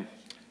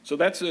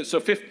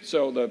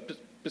the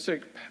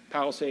Pacific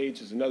Palisades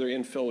is another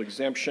infill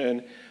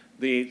exemption.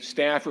 The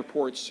staff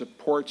report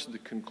supports the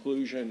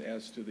conclusion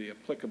as to the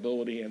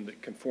applicability and the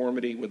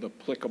conformity with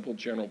applicable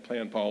general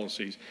plan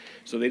policies.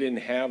 So they didn't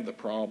have the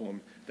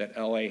problem that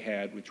LA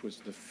had, which was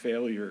the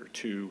failure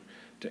to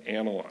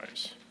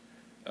analyze.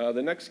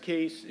 The next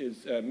case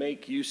is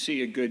Make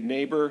UC a Good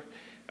Neighbor.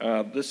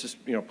 This is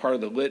part of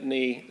the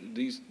litany.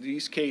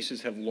 These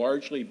cases have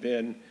largely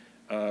been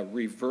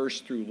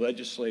reversed through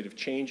legislative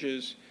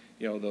changes.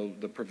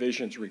 The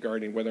provisions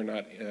regarding whether or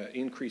not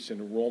increase in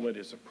enrollment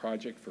is a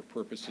project for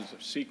purposes of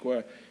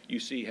CEQA.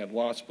 UC had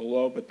lost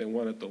below, but they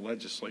won at the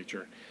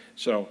legislature.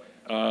 So,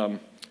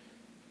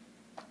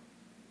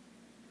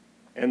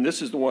 and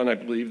this is the one I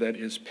believe that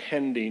is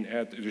pending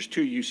there's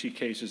two UC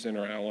cases in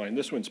our outline.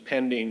 This one's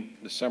pending.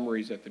 The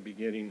summaries at the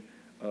beginning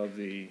of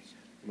the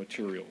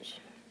materials.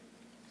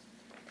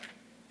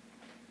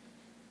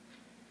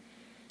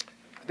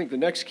 I think the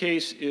next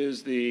case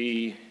is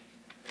the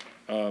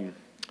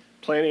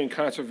Planning and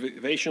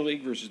Conservation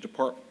League versus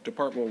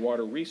Department of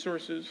Water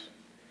Resources.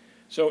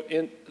 So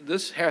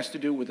this has to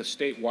do with the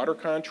state water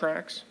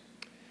contracts,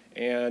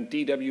 and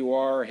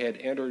DWR had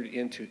entered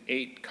into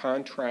 8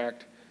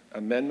 contract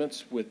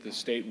amendments with the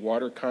state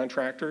water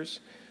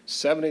contractors.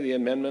 7 of the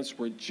amendments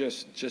were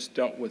just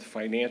dealt with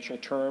financial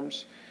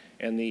terms,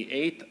 and the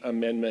 8th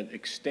amendment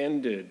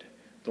extended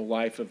the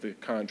life of the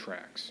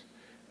contracts.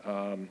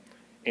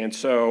 And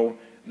so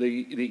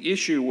the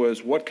issue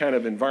was what kind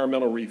of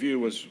environmental review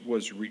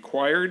was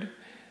required.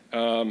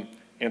 And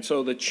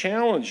so the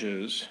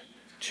challenges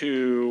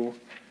to,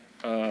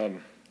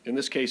 in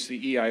this case,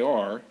 the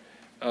EIR,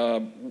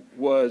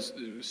 was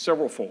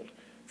severalfold.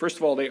 First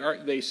of all,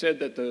 they said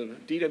that the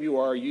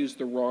DWR used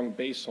the wrong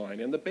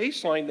baseline. And the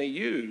baseline they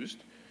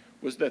used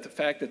was that the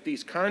fact that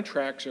these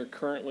contracts are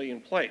currently in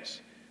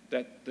place,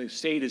 that the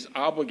state is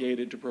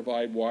obligated to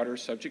provide water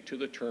subject to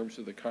the terms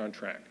of the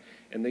contract.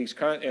 And these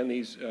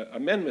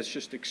amendments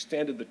just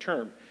extended the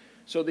term.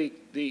 So the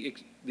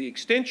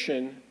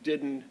extension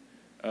didn't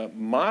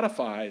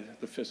modify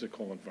the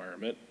physical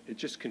environment. It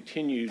just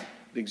continued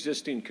the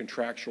existing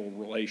contractual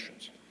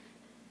relations.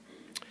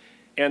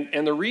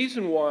 And the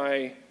reason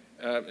why,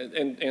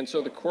 and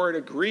so the court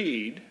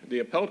agreed, the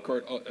appellate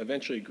court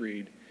eventually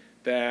agreed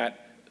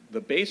that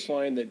the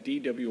baseline that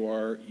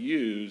DWR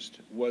used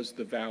was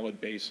the valid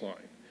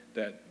baseline,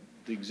 that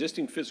the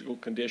existing physical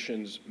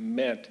conditions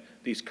meant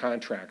these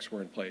contracts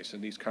were in place,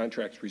 and these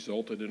contracts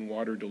resulted in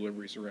water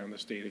deliveries around the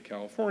state of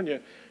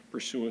California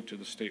pursuant to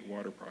the State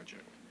Water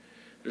Project.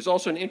 There's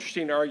also an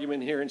interesting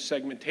argument here in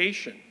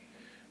segmentation,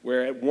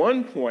 where at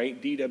one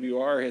point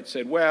DWR had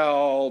said,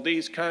 well,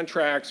 these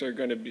contracts are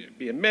going to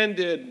be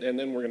amended, and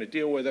then we're going to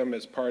deal with them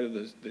as part of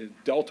the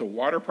Delta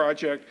Water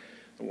Project.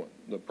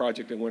 The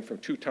project that went from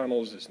 2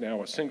 tunnels is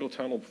now a single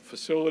tunnel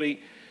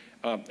facility.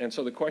 And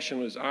so the question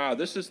was,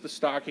 this is the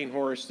stalking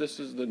horse, this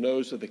is the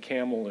nose of the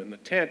camel in the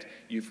tent.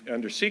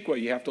 Under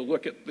CEQA, you have to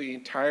look at the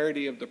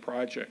entirety of the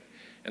project.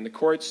 And the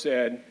court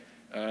said,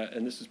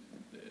 and this is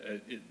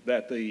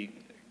that the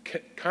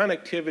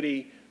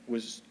connectivity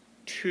was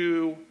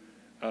too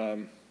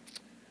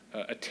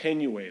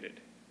attenuated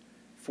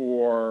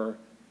for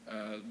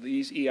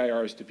these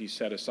EIRs to be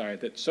set aside,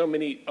 that so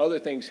many other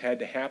things had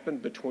to happen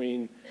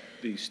between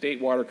the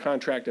state water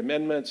contract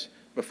amendments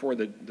before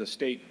the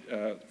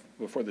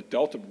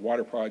Delta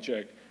Water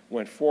Project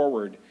went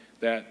forward,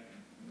 that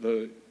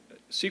the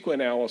CEQA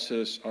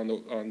analysis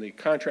on the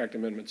contract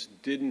amendments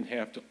didn't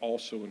have to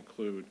also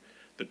include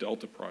the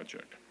Delta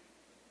project.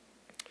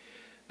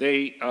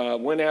 They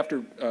went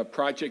after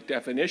project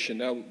definition.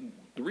 Now,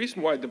 the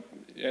reason why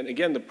and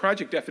again, the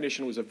project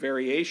definition was a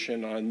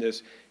variation on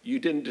this. You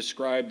didn't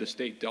describe the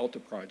state Delta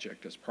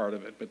project as part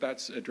of it, but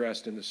that's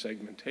addressed in the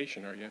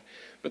segmentation argument.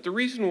 But the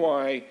reason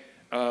why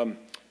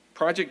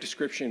project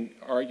description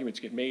arguments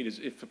get made is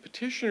if a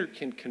petitioner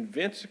can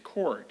convince a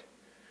court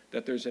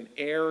that there's an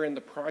error in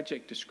the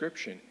project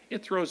description,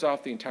 it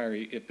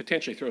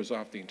potentially throws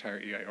off the entire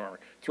EIR,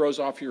 throws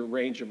off your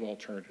range of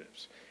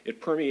alternatives. It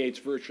permeates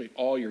virtually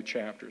all your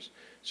chapters.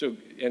 So,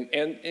 and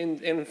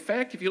in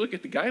fact, if you look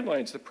at the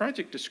guidelines, the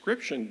project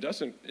description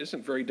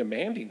isn't very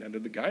demanding under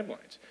the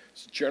guidelines.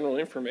 It's general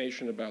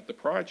information about the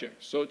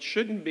project. So it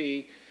shouldn't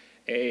be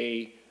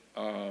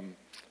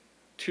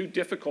too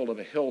difficult of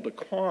a hill to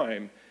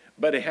climb,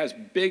 but it has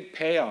big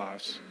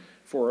payoffs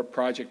for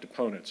project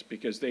opponents,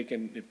 because they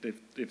can,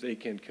 if they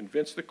can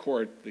convince the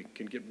court, they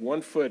can get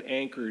 1 foot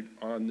anchored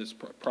on this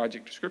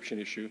project description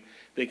issue,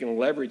 they can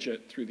leverage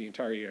it through the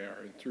entire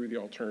EIR and through the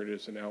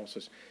alternatives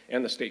analysis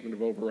and the statement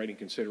of overriding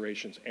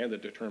considerations and the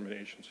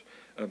determinations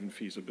of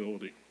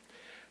infeasibility.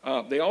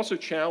 They also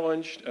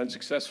challenged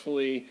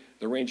unsuccessfully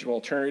the range of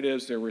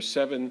alternatives. There were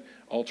 7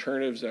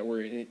 alternatives that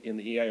were in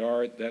the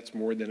EIR. That's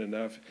more than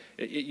enough.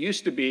 It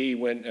used to be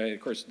when, of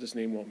course, this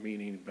name won't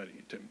mean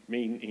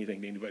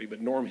anything to anybody,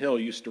 but Norm Hill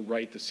used to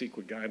write the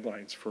CEQA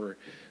guidelines for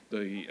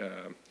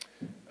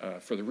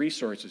the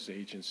Resources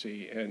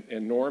Agency,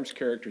 and Norm's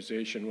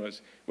characterization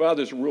was, well,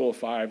 there's a rule of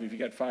 5. If you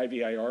got 5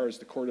 EIRs,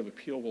 the Court of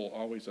Appeal will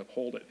always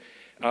uphold it.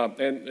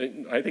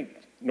 And I think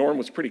Norm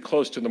was pretty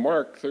close to the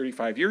mark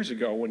 35 years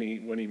ago when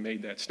he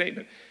made that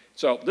statement.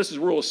 So this is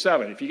rule of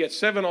 7. If you get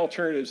 7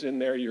 alternatives in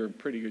there, you're in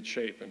pretty good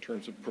shape in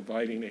terms of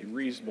providing a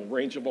reasonable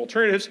range of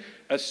alternatives,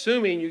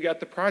 assuming you got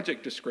the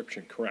project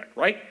description correct,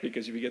 right?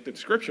 Because if you get the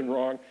description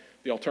wrong,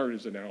 the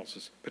alternatives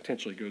analysis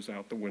potentially goes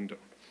out the window.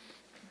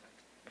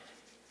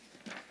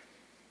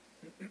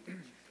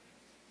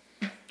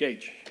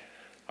 Gage.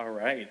 All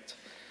right.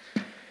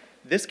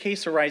 This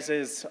case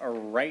arises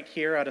right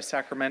here out of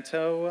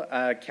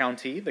Sacramento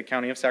County, the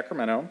County of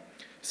Sacramento.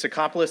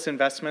 Secopoulos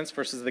Investments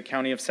versus the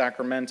County of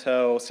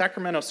Sacramento.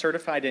 Sacramento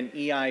certified an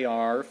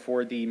EIR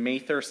for the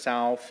Mather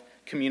South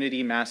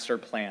Community Master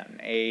Plan,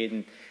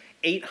 an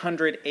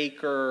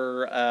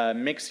 800-acre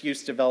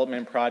mixed-use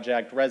development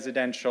project,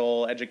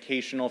 residential,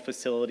 educational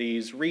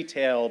facilities,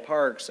 retail,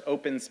 parks,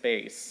 open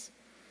space.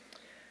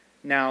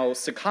 Now,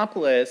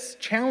 Secopoulos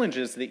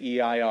challenges the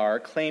EIR,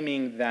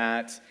 claiming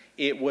that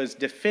it was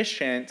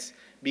deficient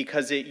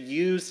because it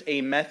used a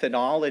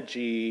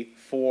methodology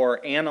for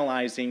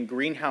analyzing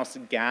greenhouse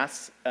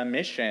gas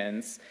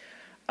emissions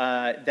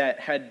that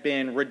had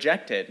been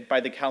rejected by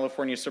the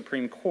California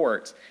Supreme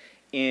Court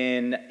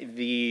in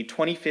the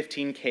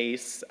 2015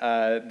 case,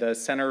 the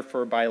Center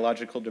for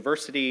Biological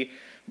Diversity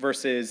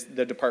versus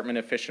the Department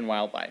of Fish and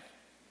Wildlife.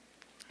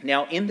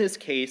 Now, in this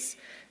case,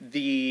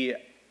 the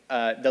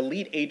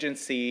lead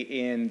agency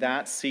in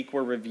that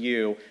CEQA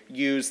review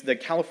used the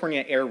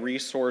California Air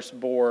Resource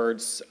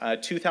Board's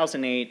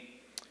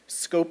 2008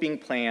 scoping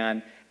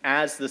plan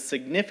as the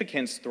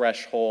significance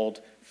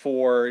threshold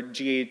for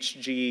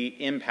GHG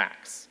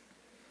impacts.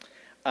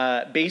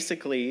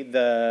 Basically,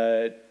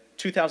 the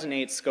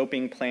 2008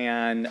 scoping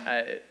plan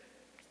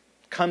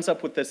comes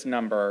up with this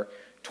number,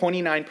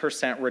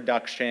 29%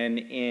 reduction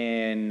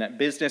in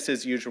business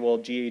as usual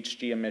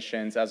GHG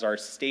emissions as our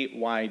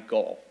statewide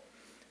goal.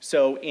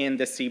 So in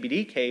the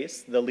CBD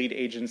case, the lead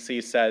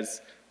agency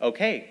says,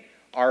 okay,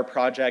 our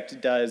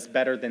project does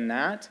better than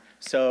that,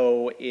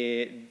 so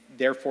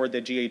therefore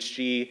the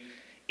GHG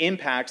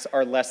impacts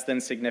are less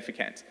than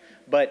significant.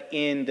 But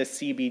in the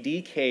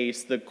CBD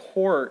case, the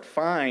court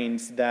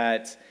finds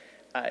that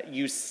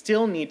you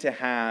still need to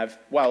have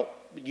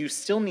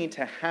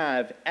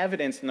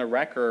evidence in the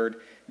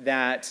record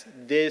that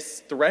this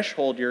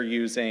threshold you're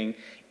using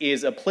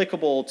is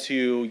applicable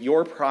to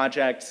your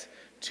project,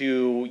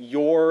 to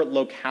your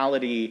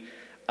locality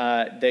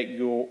that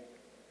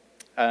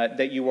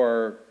you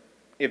are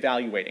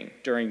evaluating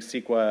during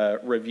CEQA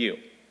review.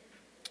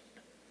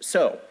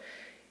 So,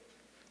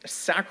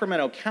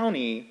 Sacramento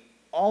County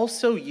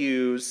also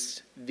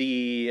used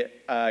the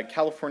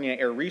California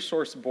Air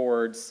Resource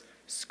Board's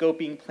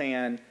scoping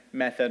plan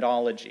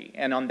methodology.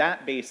 And on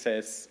that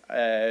basis,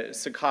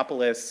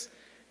 Secopoulos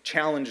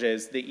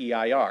challenges the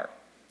EIR.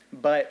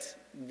 But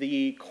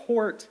the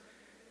court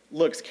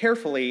looks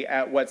carefully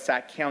at what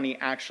Sac County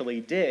actually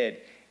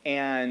did,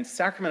 and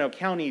Sacramento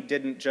County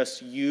didn't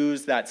just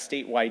use that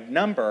statewide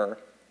number.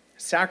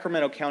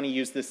 Sacramento County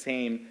used the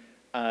same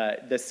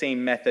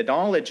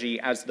methodology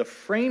as the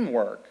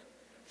framework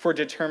for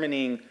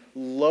determining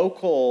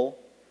local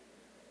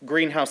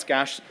greenhouse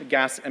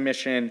gas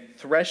emission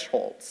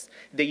thresholds.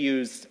 They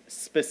used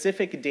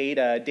specific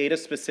data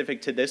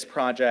specific to this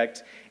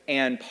project,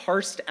 and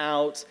parsed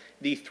out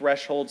the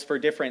thresholds for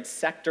different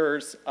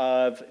sectors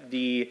of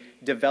the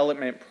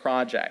development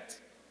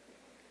project.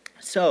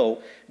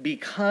 So,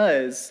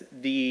 because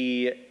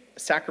the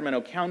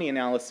Sacramento County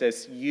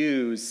analysis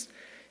used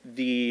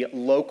the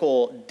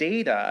local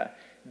data,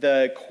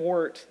 the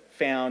court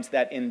found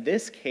that in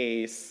this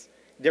case,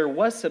 there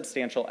was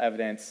substantial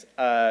evidence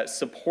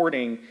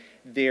supporting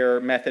their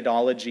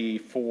methodology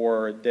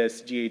for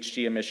this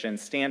GHG emission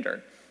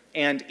standard.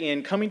 And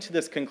in coming to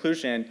this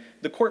conclusion,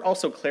 the court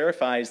also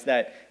clarifies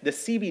that the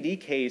CBD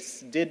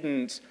case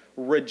didn't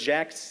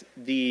reject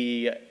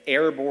the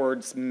Air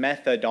Board's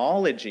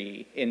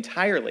methodology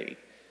entirely.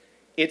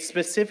 It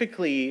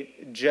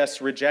specifically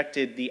just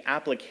rejected the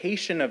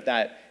application of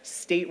that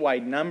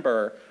statewide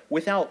number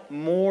without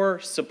more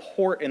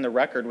support in the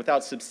record,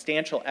 without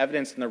substantial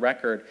evidence in the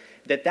record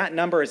that that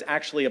number is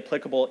actually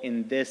applicable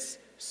in this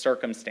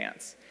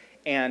circumstance.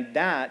 And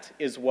that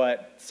is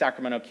what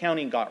Sacramento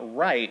County got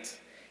right,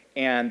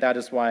 and that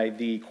is why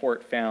the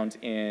court found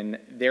in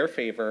their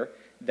favor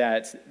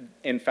that,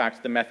 in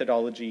fact, the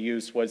methodology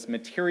used was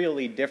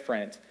materially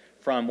different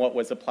from what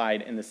was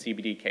applied in the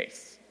CBD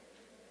case.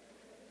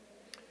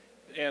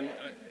 And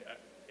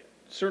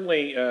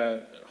certainly,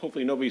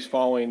 hopefully nobody's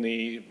following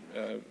the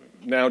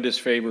now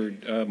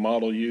disfavored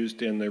model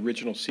used in the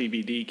original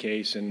CBD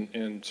case,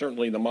 and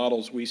certainly the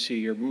models we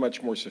see are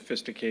much more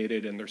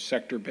sophisticated and they're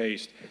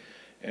sector-based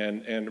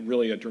and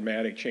really a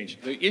dramatic change.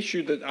 The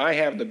issue that I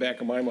have in the back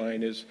of my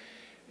mind is,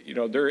 you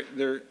know,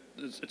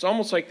 it's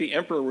almost like the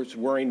emperor was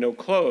wearing no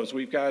clothes.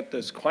 We've got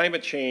this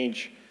climate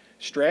change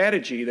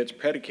strategy that's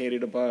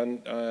predicated upon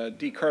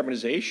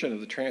decarbonization of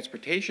the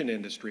transportation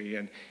industry.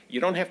 And you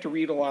don't have to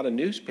read a lot of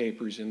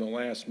newspapers in the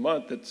last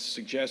month that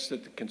suggests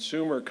that the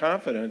consumer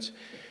confidence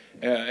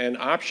and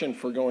option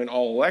for going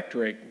all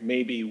electric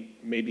may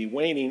be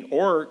waning,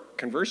 or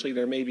conversely,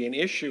 there may be an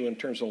issue in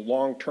terms of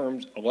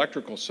long-term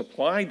electrical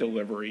supply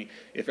delivery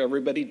if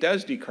everybody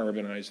does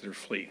decarbonize their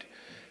fleet.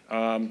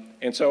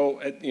 And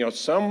so, you know,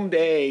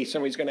 someday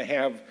somebody's going to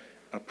have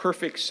a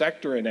perfect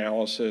sector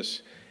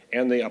analysis,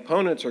 and the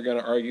opponents are going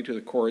to argue to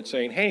the court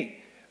saying,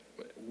 hey,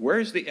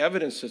 where's the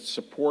evidence that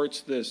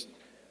supports this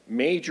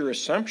major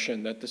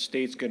assumption that the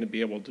state's going to be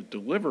able to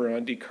deliver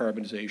on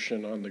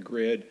decarbonization on the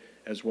grid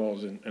as well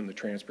as in the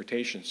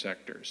transportation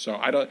sector? So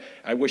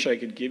I wish I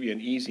could give you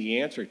an easy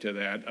answer to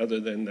that, other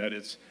than that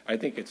I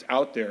think it's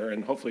out there,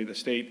 and hopefully the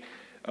state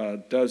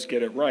does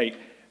get it right.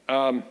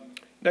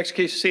 Next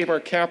case, Save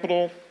Our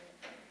Capital.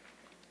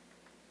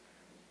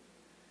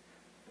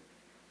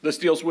 This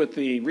deals with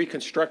the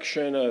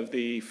reconstruction of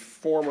the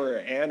former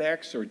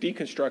annex, or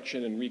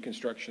deconstruction and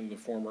reconstruction of the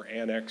former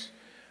annex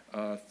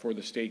for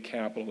the state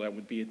capitol. That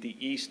would be at the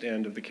east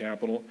end of the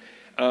capitol.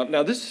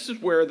 Now, this is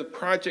where the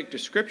project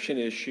description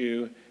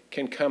issue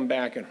can come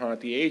back and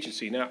haunt the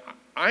agency. Now,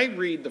 I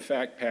read the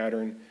fact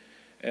pattern,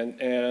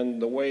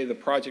 and the way the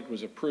project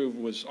was approved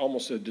was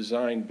almost a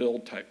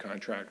design-build type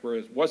contract,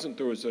 where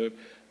there was a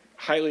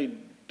highly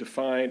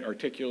defined,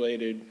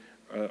 articulated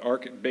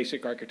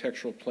basic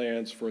architectural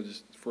plans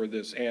for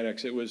this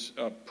annex. It was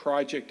a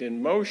project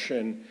in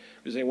motion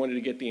because they wanted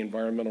to get the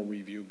environmental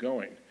review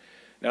going.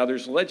 Now,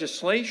 there's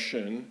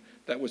legislation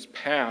that was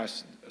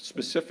passed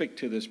specific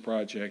to this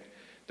project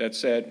that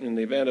said in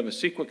the event of a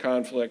CEQA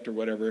conflict or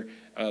whatever,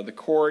 the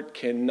court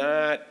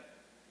cannot,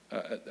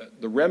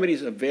 the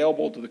remedies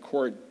available to the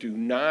court do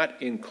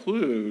not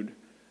include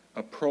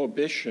a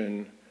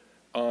prohibition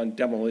on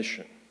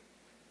demolition.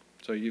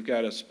 So you've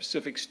got a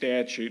specific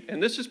statute,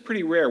 and this is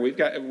pretty rare. We've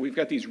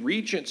got these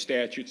regent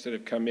statutes that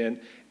have come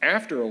in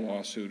after a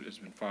lawsuit has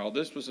been filed.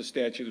 This was a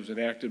statute that was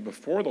enacted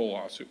before the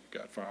lawsuit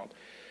got filed.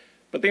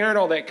 But they aren't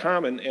all that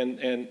common, and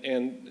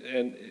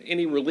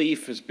any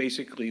relief is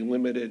basically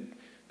limited.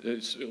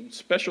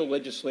 Special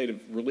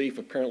legislative relief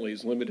apparently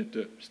is limited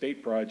to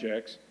state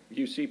projects,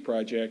 UC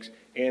projects,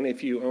 and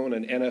if you own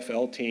an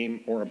NFL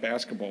team or a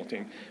basketball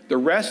team. The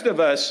rest of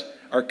us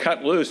are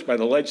cut loose by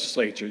the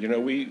legislature. You know,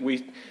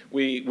 we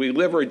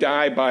live or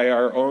die by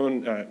our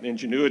own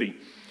ingenuity.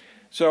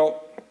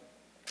 So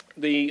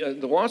the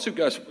lawsuit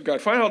got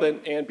filed,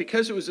 and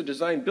because it was a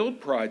design-build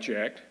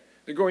project,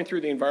 they're going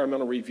through the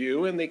environmental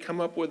review, and they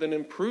come up with an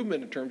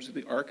improvement in terms of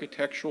the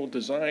architectural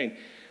design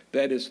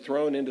that is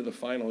thrown into the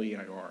final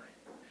EIR.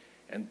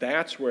 And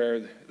that's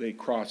where they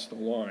cross the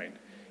line.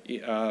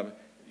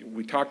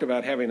 We talked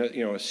about having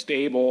a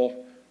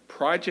stable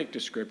project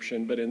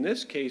description, but in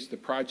this case, the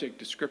project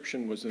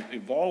description was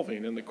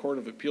evolving, and the Court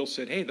of Appeals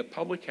said, hey, the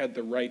public had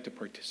the right to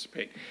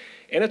participate.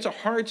 And it's a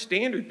hard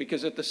standard,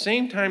 because at the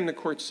same time the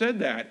court said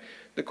that,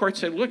 the court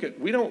said, look,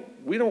 we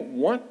don't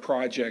want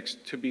projects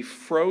to be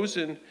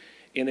frozen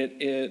in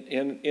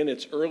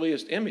its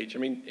earliest image. I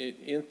mean,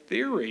 in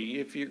theory,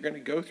 if you're going to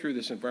go through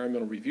this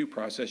environmental review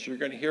process, you're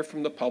going to hear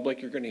from the public,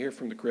 you're going to hear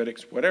from the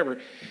critics, whatever,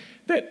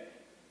 that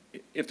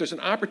if there's an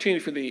opportunity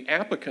for the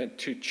applicant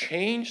to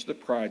change the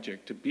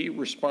project, to be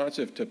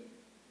responsive to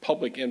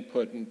public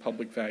input and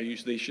public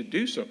values, they should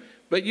do so.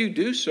 But you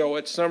do so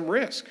at some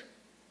risk.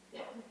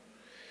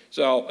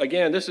 So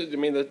again, this is, I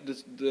mean,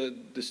 the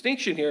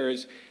distinction here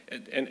is,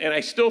 and I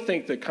still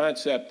think the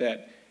concept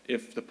that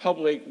if the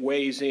public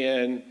weighs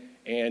in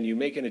and you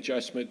make an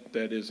adjustment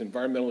that is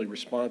environmentally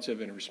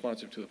responsive and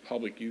responsive to the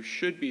public, you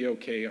should be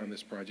okay on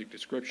this project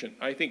description.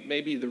 I think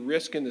maybe the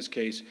risk in this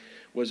case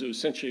was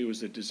essentially it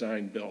was a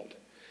design build.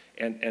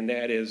 And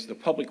that is the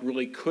public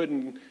really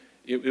couldn't,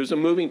 it was a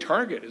moving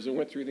target as it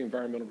went through the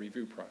environmental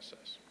review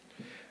process.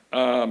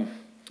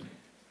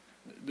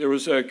 There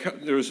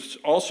was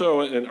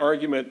also an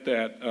argument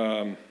that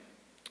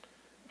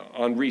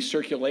on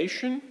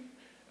recirculation.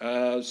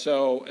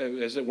 So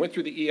as it went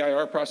through the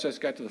EIR process,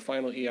 got to the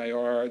final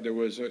EIR, there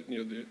was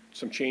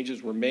some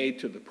changes were made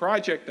to the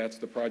project. That's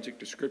the project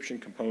description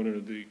component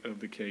of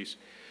the case.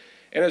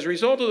 And as a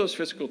result of those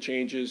physical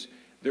changes,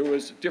 there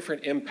was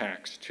different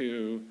impacts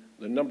to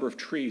the number of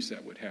trees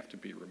that would have to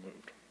be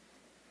removed.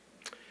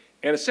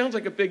 And it sounds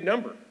like a big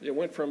number. It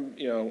went from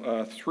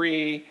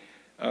 3%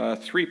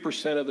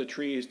 of the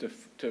trees to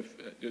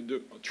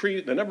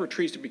the number of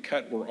trees to be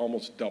cut were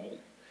almost doubled.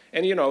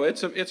 And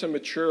it's a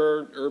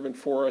mature urban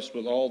forest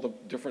with all the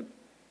different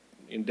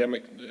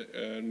endemic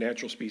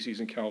natural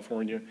species in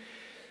California.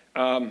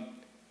 But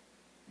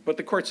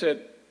the court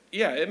said,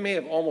 yeah, it may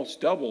have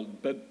almost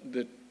doubled, but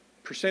the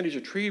percentage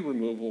of tree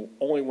removal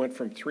only went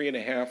from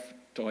 3.5%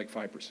 to like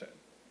 5%.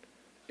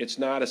 It's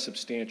not a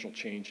substantial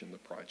change in the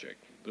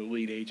project. The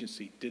lead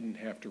agency didn't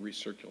have to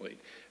recirculate.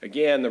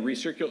 Again, but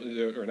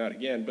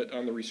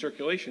on the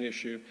recirculation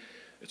issue,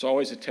 it's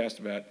always a test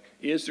about,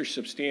 is there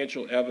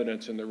substantial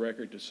evidence in the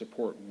record to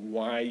support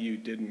why you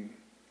didn't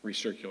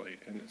recirculate?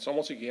 And it's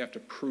almost like you have to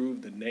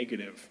prove the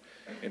negative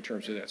in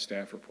terms of that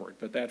staff report.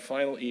 But that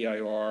final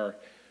EIR,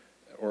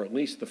 or at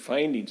least the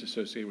findings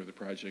associated with the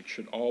project,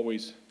 should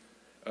always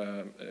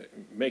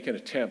make an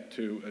attempt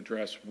to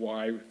address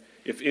why.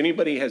 If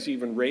anybody has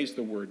even raised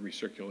the word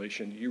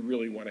recirculation, you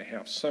really want to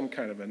have some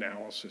kind of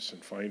analysis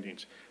and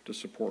findings to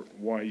support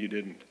why you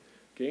didn't.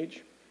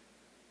 Gage?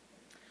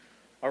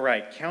 All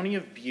right, County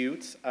of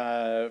Butte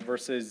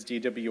versus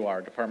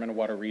DWR, Department of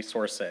Water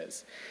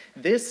Resources.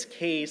 This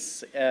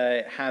case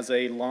has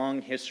a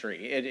long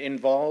history. It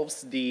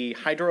involves the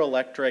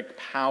hydroelectric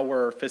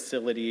power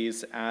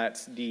facilities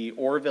at the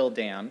Oroville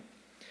Dam.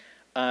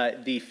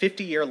 The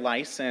 50-year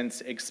license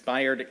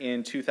expired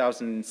in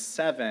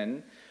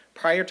 2007.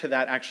 Prior to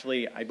that,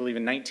 actually, I believe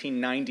in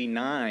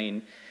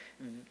 1999,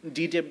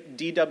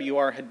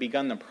 DWR had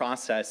begun the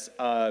process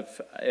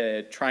of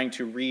trying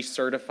to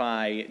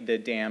recertify the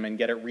dam and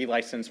get it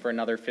relicensed for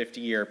another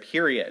 50-year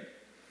period.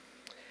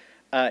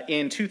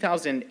 In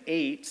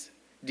 2008,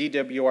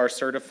 DWR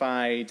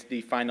certified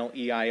the final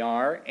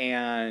EIR,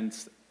 and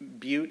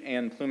Butte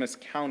and Plumas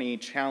County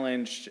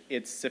challenged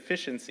its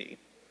sufficiency.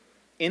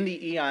 In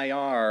the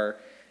EIR,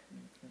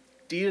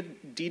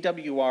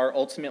 DWR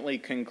ultimately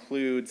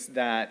concludes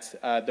that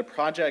the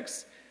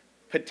project's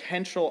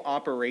potential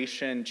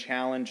operation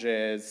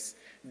challenges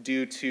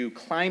due to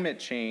climate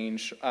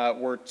change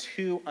were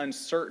too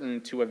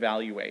uncertain to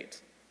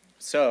evaluate.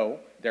 So,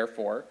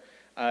 therefore,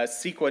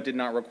 CEQA did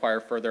not require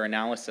further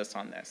analysis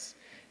on this.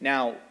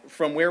 Now,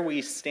 from where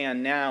we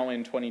stand now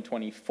in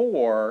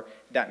 2024,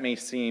 that may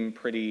seem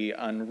pretty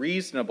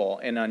unreasonable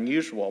and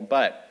unusual,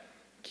 but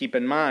keep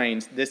in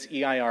mind, this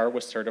EIR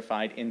was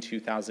certified in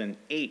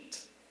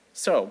 2008.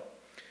 So,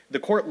 the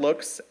court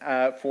looks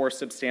for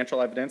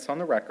substantial evidence on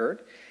the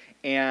record,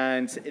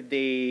 and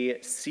they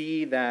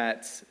see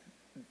that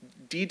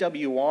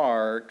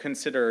DWR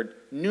considered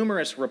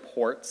numerous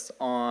reports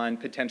on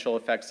potential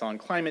effects on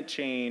climate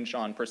change,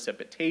 on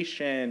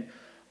precipitation,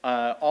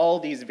 all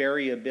these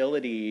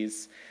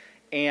variabilities,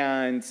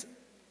 and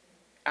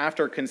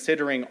after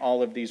considering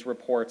all of these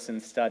reports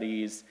and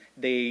studies,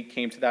 they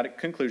came to that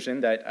conclusion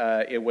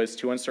that it was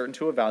too uncertain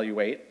to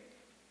evaluate,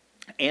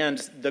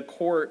 and the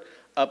court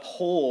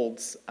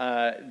upholds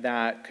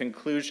that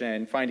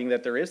conclusion, finding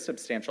that there is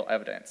substantial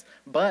evidence.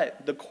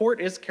 But the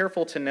court is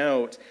careful to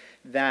note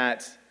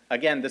that,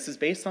 again, this is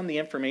based on the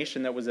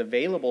information that was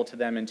available to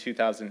them in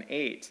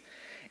 2008,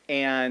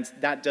 and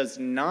that does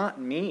not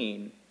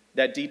mean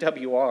that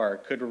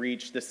DWR could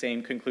reach the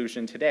same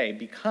conclusion today,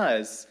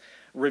 because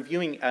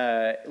reviewing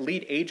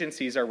lead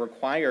agencies are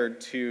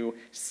required to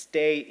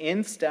stay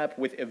in step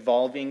with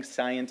evolving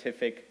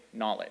scientific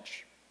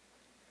knowledge.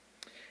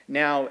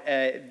 Now,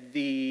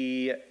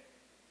 the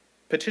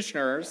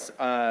petitioners,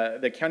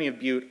 the County of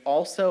Butte,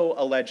 also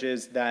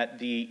alleges that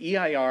the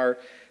EIR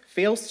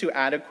fails to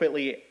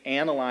adequately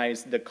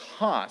analyze the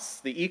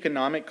costs, the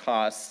economic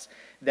costs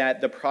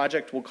that the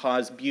project will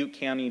cause Butte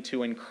County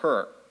to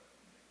incur.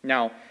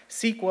 Now,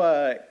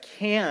 CEQA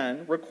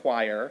can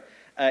require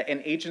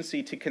an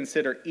agency to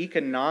consider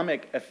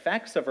economic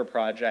effects of a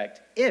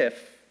project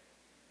if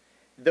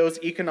those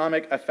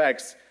economic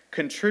effects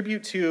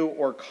contribute to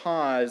or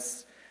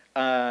cause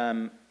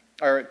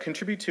are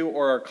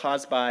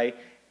caused by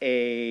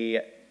a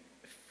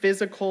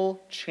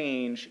physical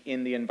change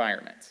in the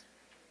environment.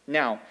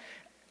 Now,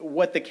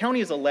 what the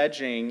county is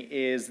alleging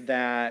is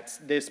that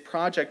this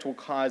project will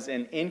cause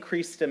an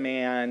increased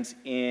demand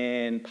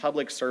in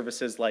public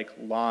services like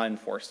law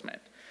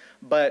enforcement.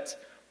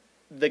 But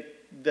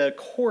the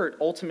court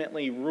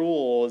ultimately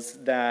rules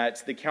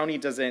that the county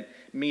doesn't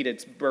meet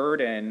its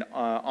burden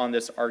on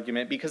this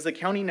argument because the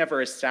county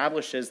never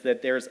establishes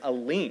that there's a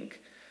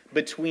link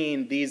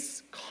between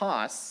these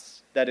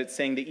costs that it's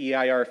saying the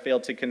EIR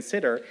failed to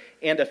consider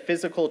and a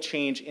physical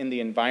change in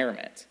the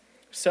environment.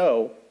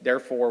 So,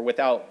 therefore,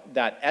 without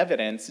that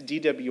evidence,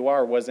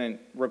 DWR wasn't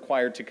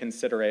required to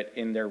consider it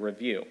in their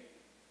review.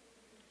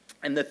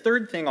 And the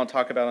third thing I'll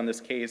talk about on this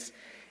case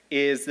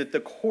is that the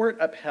court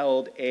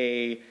upheld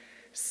a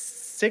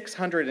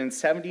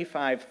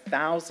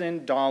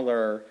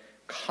 $675,000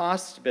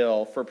 cost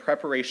bill for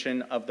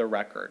preparation of the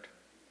record.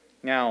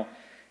 Now,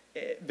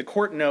 the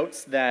court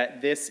notes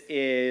that this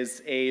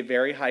is a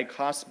very high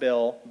cost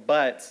bill,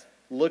 but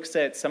looks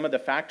at some of the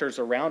factors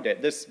around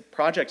it. This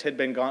project had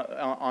been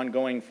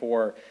ongoing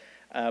for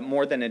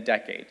more than a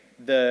decade.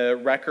 The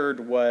record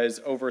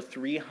was over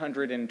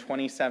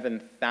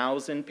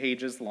 327,000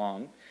 pages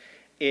long.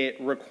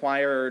 It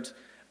required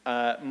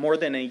more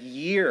than a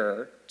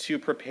year to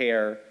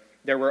prepare.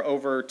 There were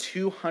over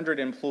 200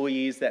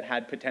 employees that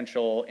had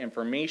potential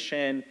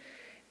information,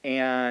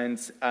 and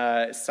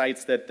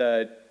cites that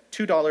the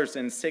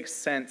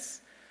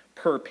 $2.06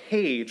 per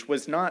page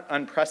was not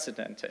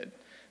unprecedented,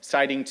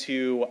 citing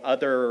to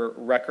other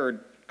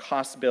record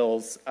cost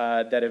bills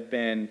that have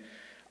been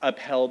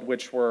upheld,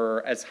 which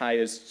were as high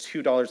as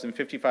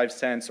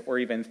 $2.55 or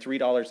even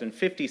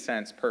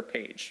 $3.50 per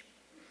page.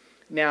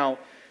 Now,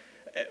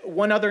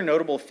 one other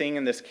notable thing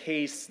in this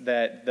case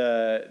that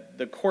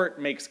the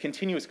court makes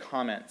continuous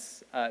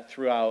comments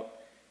throughout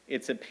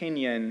its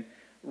opinion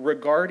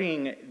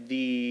regarding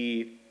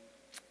the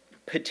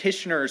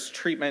petitioner's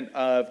treatment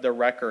of the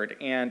record,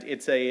 and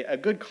it's a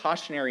good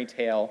cautionary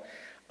tale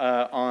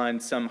on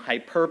some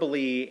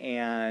hyperbole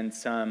and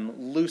some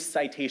loose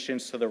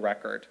citations to the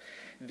record.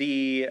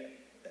 The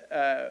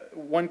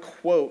one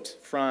quote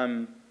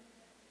from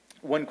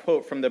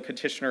the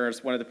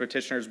petitioner's, one of the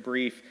petitioner's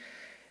brief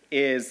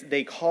is,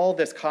 they call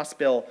this cost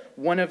bill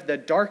one of the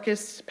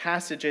darkest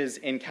passages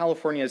in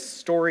California's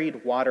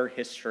storied water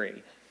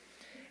history.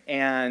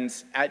 And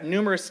at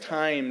numerous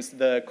times,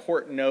 the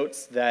court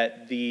notes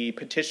that the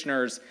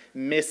petitioners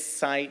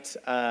miscite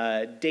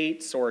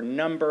dates or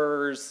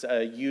numbers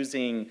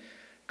using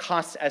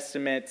cost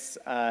estimates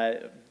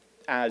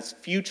as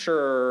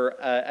future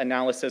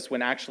analysis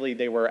when actually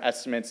they were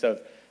estimates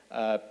of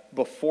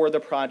before the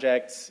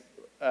project,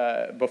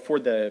 before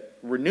the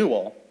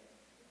renewal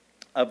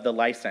of the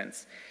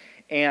license.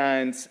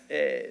 And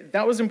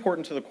that was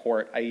important to the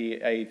court,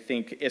 I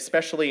think,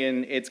 especially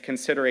in its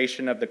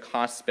consideration of the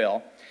cost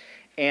bill.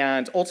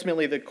 And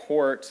ultimately, the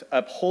court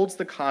upholds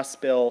the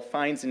cost bill,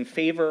 finds in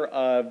favor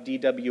of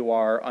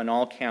DWR on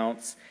all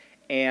counts,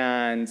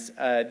 and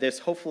this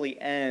hopefully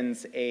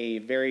ends a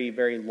very,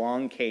 very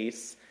long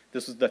case.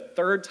 This was the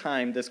third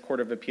time this Court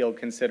of Appeal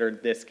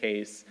considered this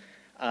case.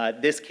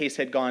 This case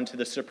had gone to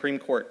the Supreme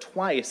Court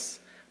twice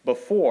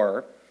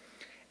before,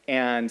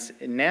 and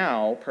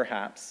now,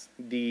 perhaps,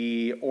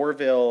 the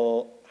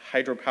Orville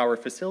hydropower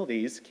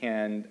facilities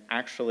can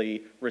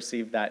actually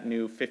receive that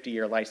new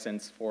 50-year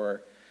license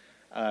for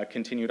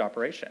continued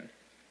operation.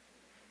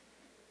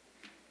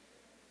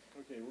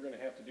 Okay, we're going to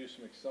have to do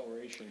some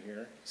acceleration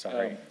here.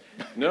 Sorry.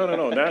 No.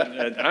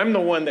 I'm the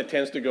one that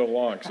tends to go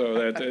long,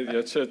 so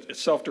it's a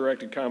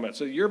self-directed comment.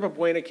 So the Yerba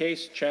Buena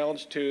case,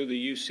 challenge to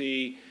the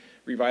UC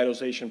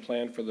revitalization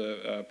plan for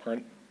the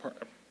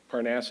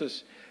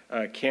Parnassus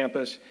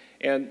campus.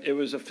 And it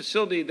was a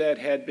facility that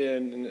had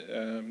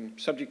been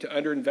subject to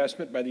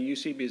underinvestment by the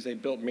UC because they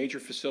built major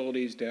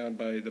facilities down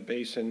by the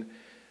basin,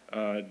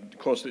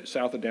 close to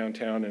south of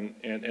downtown,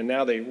 and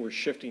now they were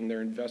shifting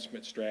their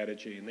investment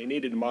strategy, and they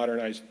needed to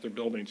modernize their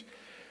buildings.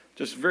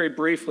 Just very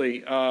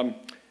briefly,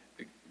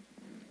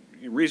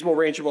 reasonable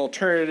range of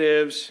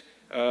alternatives,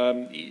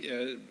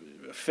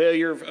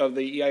 failure of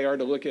the EIR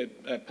to look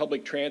at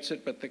public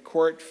transit, but the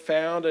court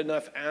found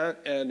enough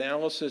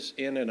analysis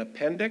in an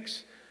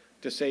appendix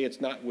to say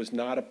was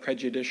not a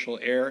prejudicial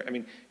error. I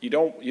mean, you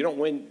don't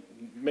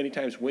many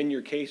times win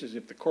your cases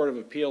if the Court of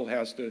Appeal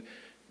has to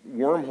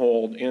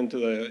wormhole into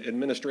the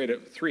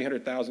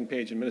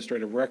 300,000-page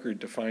administrative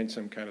record to find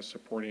some kind of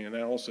supporting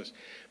analysis.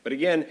 But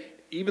again,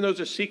 even though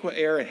it's a CEQA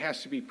error, it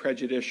has to be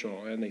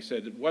prejudicial. And they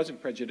said it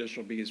wasn't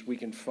prejudicial because we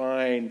can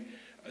find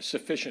a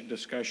sufficient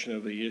discussion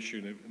of the issue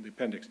in the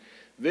appendix.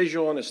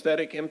 Visual and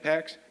aesthetic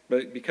impacts,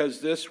 but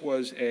because this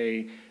was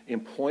a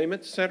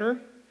employment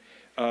center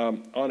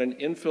on an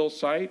infill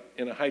site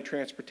in a high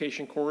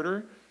transportation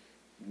corridor,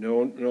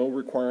 no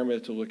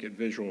requirement to look at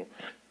visual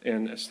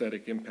and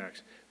aesthetic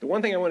impacts. The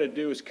one thing I want to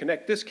do is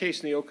connect this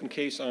case and the Oakland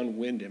case on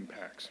wind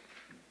impacts.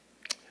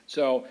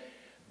 So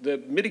the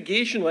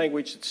mitigation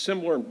language that's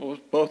similar in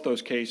both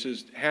those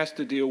cases has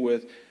to deal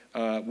with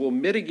will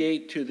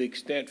mitigate to the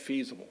extent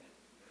feasible.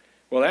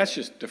 Well, that's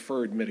just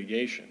deferred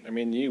mitigation. I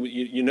mean,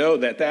 you know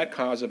that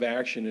cause of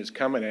action is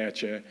coming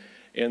at you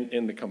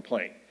in the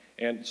complaint.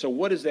 And so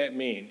what does that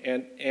mean?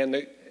 And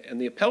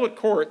the appellate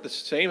court, the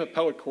same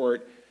appellate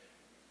court,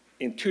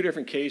 in two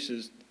different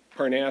cases,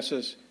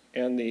 Parnassus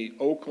and the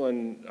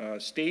Oakland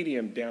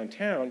Stadium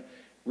downtown,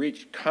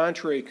 reached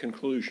contrary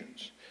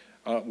conclusions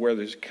where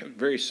there's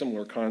very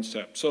similar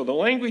concepts. So the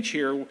language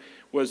here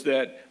was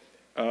that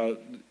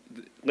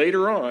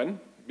later on,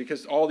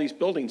 because all these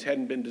buildings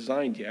hadn't been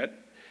designed yet,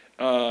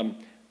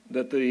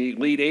 that the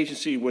lead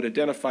agency would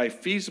identify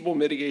feasible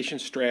mitigation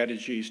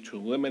strategies to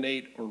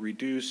eliminate or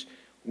reduce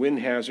wind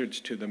hazards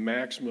to the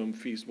maximum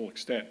feasible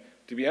extent.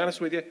 To be honest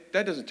with you,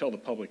 that doesn't tell the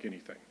public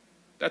anything.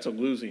 That's a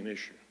losing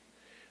issue.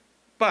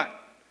 But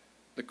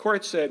the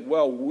court said,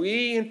 well,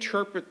 we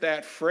interpret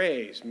that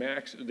phrase,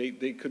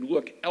 they could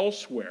look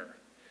elsewhere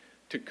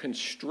to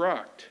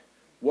construct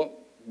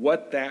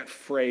what that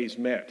phrase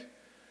meant.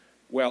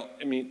 Well,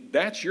 I mean,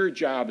 that's your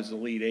job as the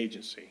lead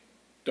agency.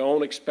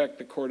 Don't expect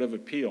the Court of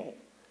Appeal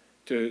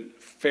to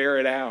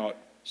ferret out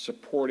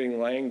supporting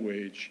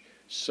language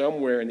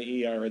somewhere in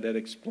the EIR that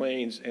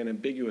explains an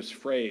ambiguous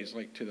phrase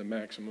like to the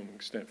maximum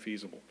extent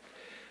feasible.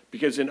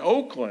 Because in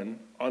Oakland,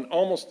 on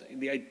almost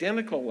the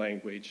identical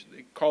language,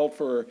 they called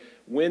for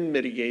wind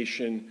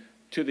mitigation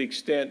to the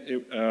extent,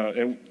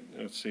 and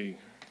let's see,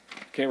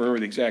 can't remember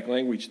the exact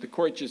language, the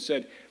court just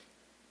said,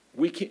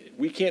 we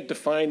can't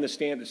define the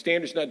standard. The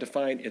standard's not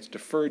defined, it's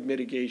deferred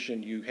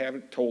mitigation. You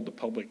haven't told the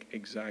public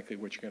exactly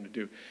what you're going to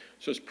do.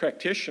 So as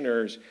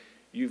practitioners,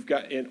 you've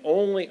got, and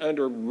only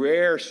under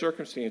rare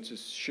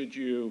circumstances should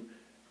you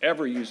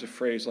ever use a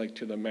phrase like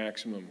to the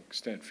maximum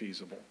extent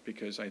feasible,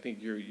 because I think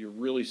you're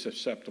really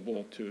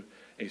susceptible to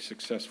a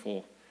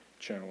successful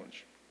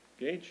challenge.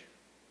 Gage?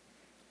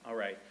 All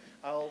right.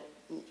 I'll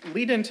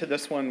lead into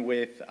this one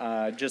with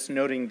just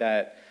noting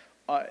that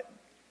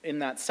in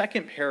that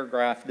second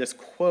paragraph, this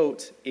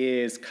quote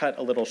is cut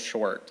a little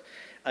short.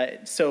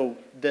 So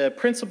the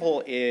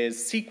principle is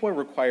CEQA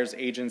requires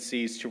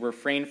agencies to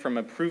refrain from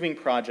approving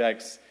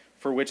projects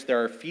for which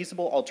there are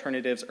feasible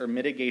alternatives or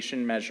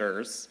mitigation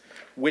measures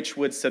which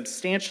would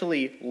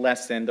substantially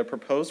lessen the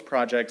proposed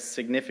project's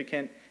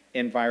significant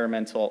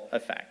environmental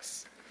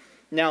effects.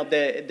 Now,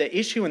 the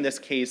issue in this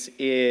case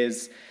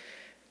is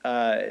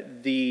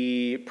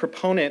the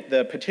proponent,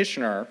 the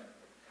petitioner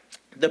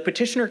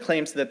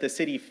claims that the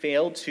city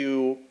failed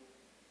to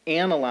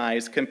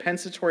analyze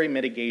compensatory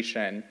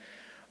mitigation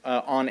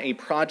on a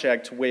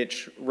project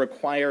which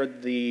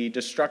required the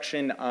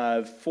destruction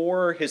of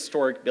 4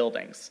 historic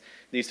buildings.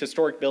 These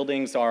historic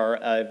buildings are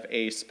of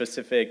a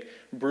specific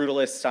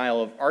brutalist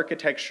style of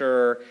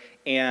architecture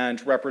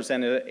and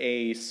represent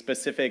a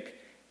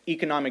specific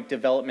economic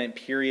development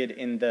period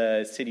in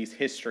the city's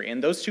history.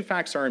 And those 2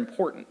 facts are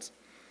important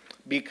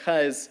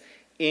because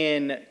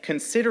in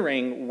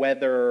considering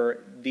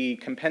whether the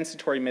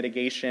compensatory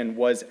mitigation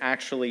was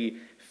actually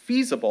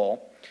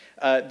feasible,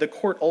 the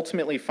court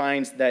ultimately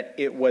finds that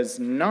it was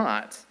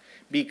not,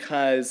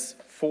 because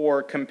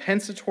for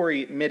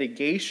compensatory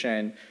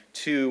mitigation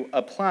to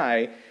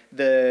apply,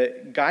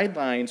 the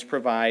guidelines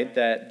provide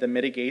that the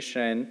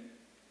mitigation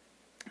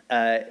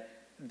that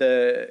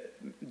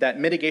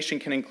mitigation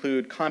can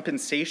include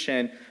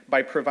compensation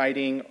by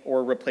providing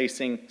or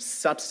replacing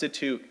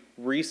substitute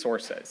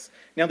resources.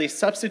 Now, these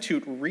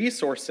substitute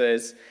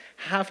resources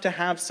have to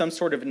have some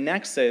sort of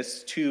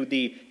nexus to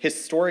the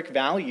historic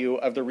value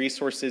of the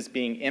resources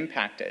being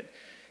impacted.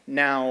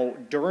 Now,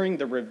 during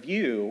the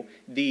review,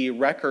 the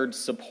record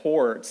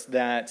supports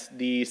that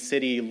the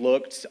city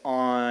looked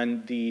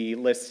on the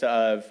list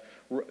of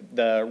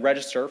the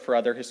register for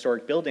other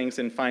historic buildings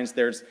and finds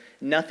there's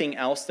nothing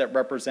else that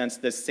represents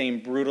this same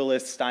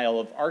brutalist style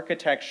of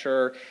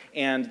architecture,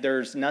 and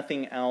there's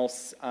nothing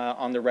else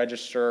on the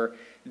register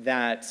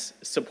that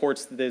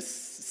supports this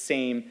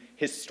same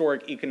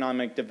historic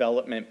economic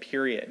development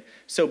period.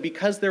 So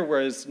because there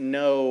were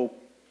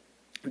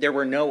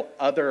no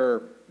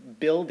other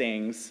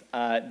buildings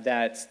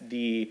that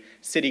the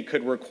city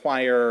could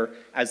require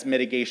as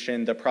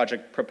mitigation, the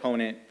project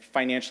proponent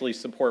financially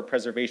support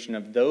preservation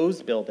of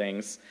those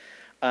buildings,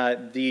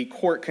 the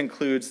court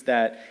concludes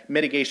that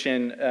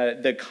mitigation,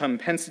 the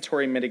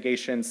compensatory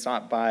mitigation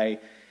sought by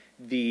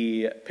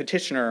the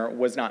petitioner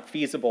was not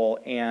feasible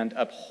and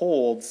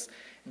upholds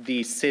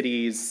the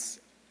city's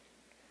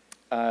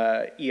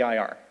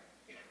EIR.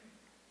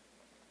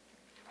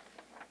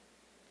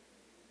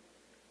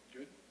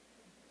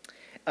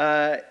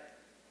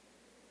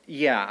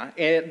 Yeah,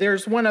 and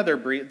there's one other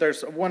brief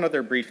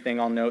thing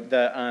I'll note.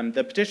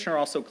 The petitioner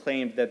also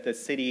claimed that the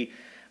city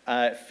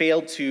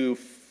failed to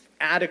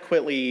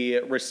adequately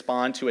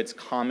respond to its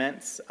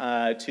comments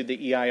to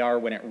the EIR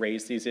when it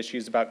raised these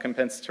issues about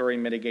compensatory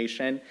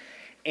mitigation.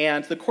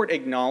 And the court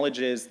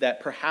acknowledges that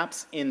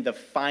perhaps in the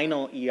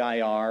final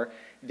EIR,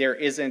 there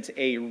isn't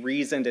a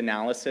reasoned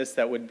analysis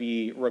that would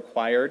be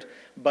required,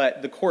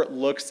 but the court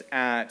looks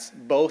at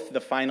both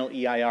the final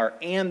EIR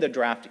and the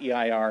draft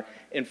EIR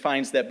and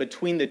finds that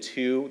between the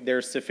two,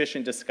 there's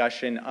sufficient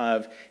discussion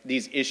of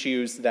these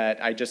issues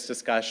that I just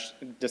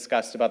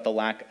discussed about the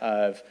lack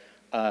of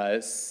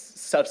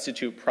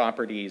substitute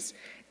properties,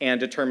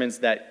 and determines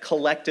that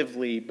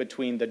collectively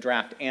between the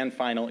draft and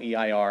final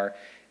EIR,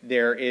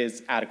 there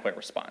is adequate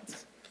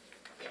response.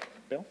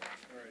 Bill?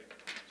 All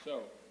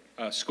right.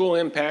 So, school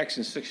impacts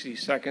in 60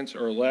 seconds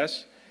or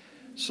less.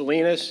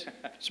 Salinas,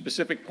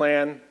 specific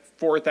plan,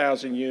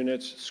 4,000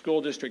 units.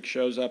 School district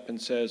shows up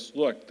and says,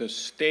 look, the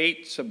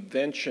state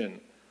subvention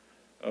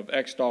of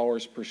X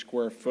dollars per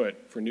square foot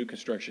for new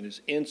construction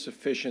is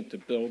insufficient to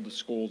build the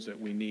schools that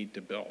we need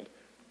to build.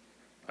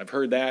 I've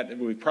heard that, and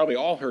we've probably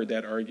all heard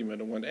that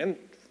argument, and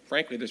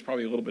frankly, there's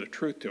probably a little bit of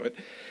truth to it.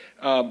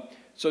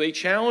 So they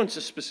challenged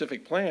the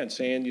specific plan,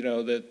 saying, you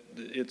know, that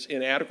it's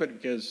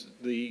inadequate because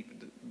the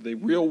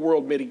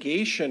real-world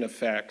mitigation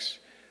effects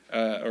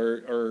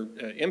or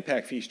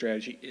impact fee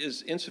strategy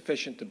is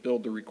insufficient to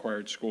build the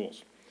required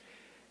schools.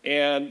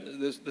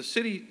 And the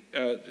city,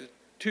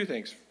 two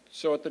things.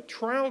 So at the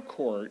trial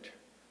court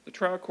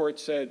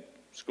said,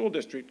 school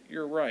district,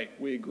 you're right,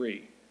 we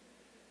agree.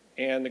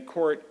 And the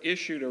court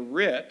issued a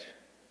writ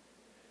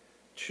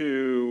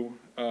to,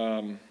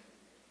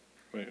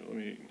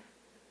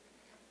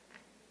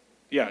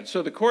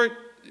 so the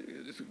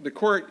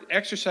court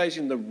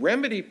exercising the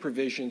remedy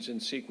provisions in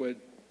CEQA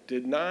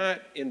did not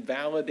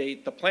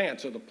invalidate the plan.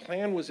 So the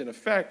plan was in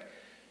effect,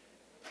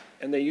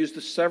 and they used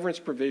the severance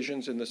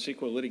provisions and the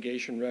CEQA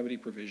litigation remedy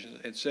provisions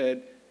and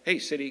said, hey,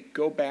 city,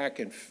 go back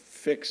and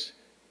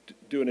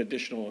do an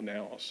additional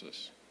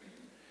analysis.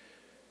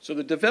 So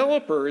the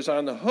developer is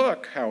on the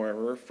hook,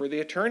 however, for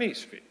the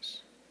attorney's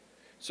fees.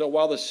 So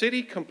while the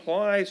city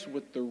complies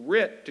with the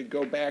writ to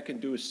go back and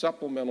do a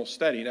supplemental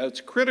study, now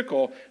it's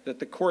critical that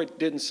the court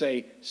didn't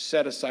say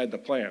set aside the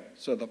plan.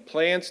 So the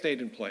plan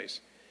stayed in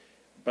place,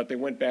 but they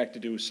went back to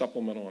do a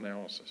supplemental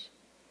analysis.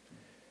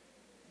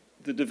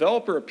 The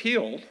developer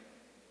appealed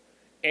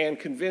and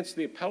convinced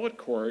the appellate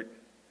court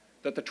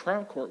that the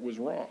trial court was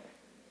wrong.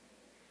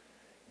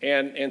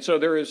 And so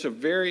there is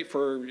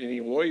for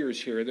any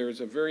lawyers here, there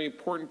is a very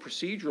important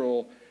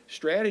procedural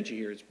strategy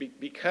here. It's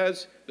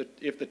because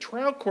if the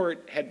trial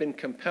court had been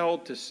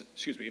compelled to,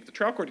 if the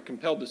trial court had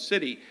compelled the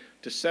city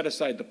to set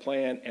aside the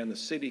plan and the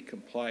city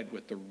complied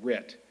with the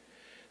writ,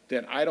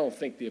 then I don't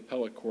think the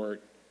appellate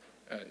court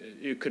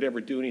it could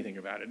ever do anything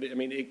about it. I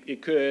mean,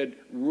 it could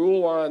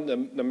rule on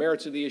the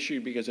merits of the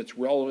issue because it's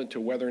relevant to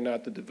whether or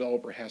not the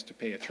developer has to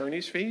pay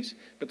attorney's fees,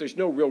 but there's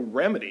no real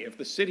remedy. If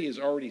the city has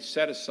already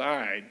set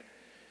aside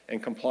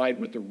and complied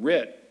with the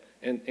writ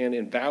and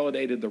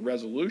invalidated the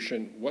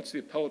resolution, what's the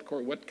appellate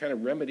court, what kind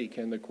of remedy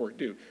can the court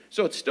do?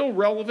 So it's still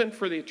relevant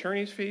for the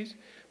attorney's fees,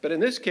 but in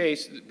this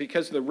case,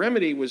 because the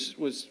remedy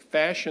was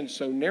fashioned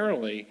so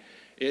narrowly,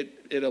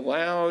 it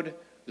allowed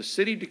the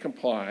city to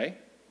comply,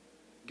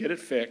 get it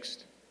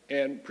fixed,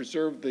 and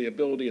preserve the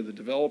ability of the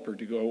developer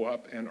to go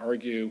up and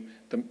argue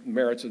the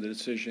merits of the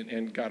decision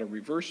and got a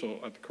reversal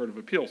at the Court of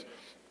Appeals.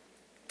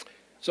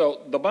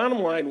 So the bottom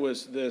line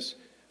was this,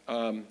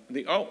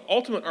 the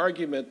ultimate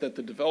argument that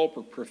the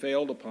developer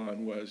prevailed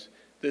upon was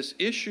this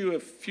issue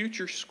of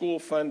future school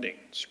funding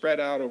spread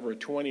out over a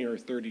 20 to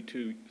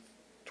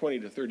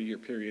 30 year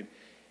period.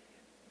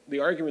 The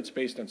argument's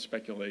based on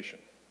speculation.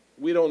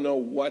 We don't know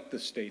what the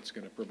state's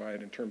going to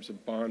provide in terms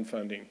of bond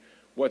funding,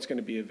 what's going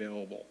to be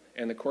available.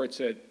 And the court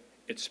said,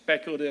 it's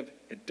speculative,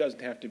 it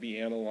doesn't have to be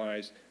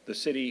analyzed. The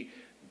city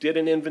did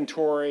an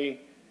inventory,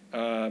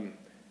 and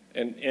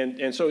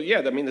so,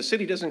 yeah, I mean, the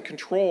city doesn't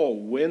control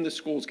when the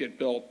schools get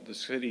built. The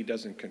city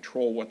doesn't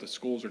control what the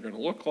schools are going to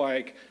look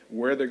like,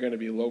 where they're going to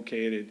be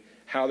located,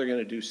 how they're going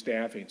to do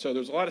staffing. So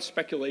there's a lot of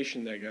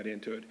speculation that got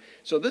into it.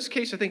 So this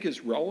case, I think,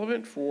 is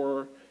relevant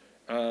for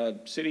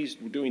cities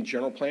doing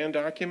general plan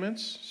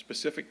documents,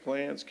 specific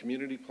plans,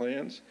 community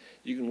plans.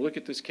 You can look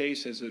at this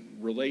case as it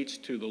relates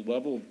to the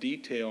level of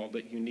detail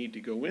that you need to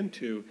go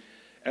into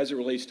as it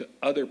relates to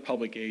other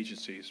public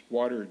agencies,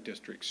 water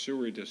districts,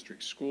 sewer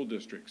districts, school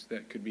districts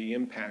that could be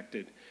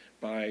impacted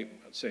by,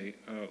 let's say,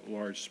 a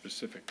large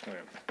specific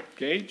plan.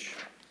 Gage?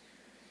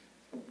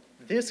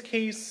 This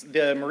case,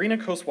 the Marina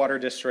Coast Water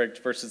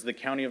District versus the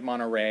County of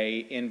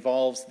Monterey,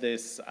 involves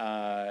this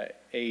a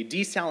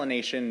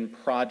desalination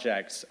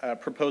project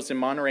proposed in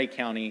Monterey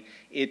County.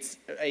 It's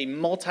a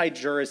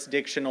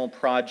multi-jurisdictional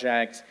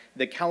project.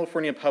 The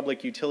California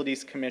Public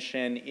Utilities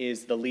Commission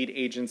is the lead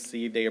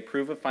agency. They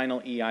approve a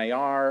final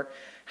EIR.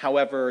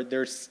 However,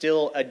 there's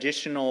still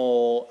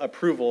additional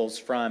approvals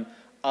from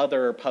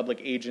other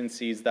public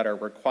agencies that are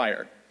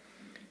required.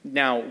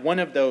 Now, one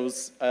of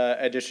those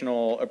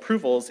additional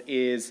approvals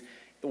is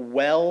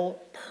well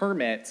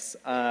permits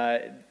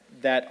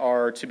that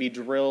are to be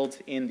drilled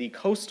in the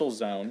coastal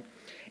zone,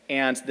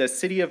 and the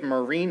city of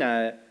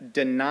Marina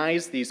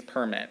denies these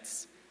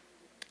permits,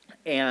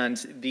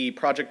 and the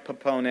project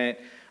proponent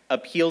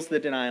appeals the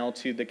denial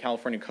to the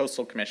California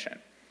Coastal Commission.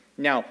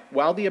 Now,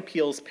 while the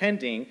appeal is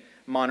pending,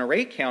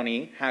 Monterey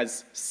County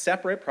has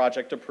separate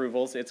project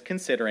approvals it's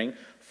considering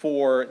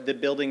for the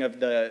building of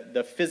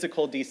the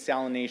physical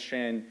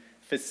desalination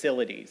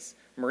facilities.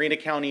 Marina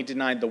County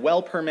denied the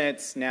well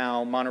permits,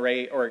 now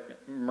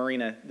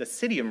the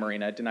city of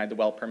Marina denied the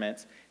well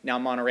permits, now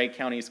Monterey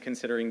County is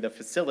considering the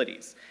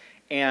facilities.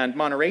 And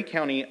Monterey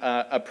County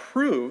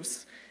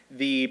approves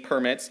the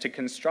permits to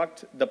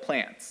construct the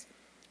plants.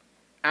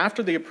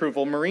 After the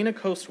approval, Marina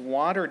Coast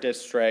Water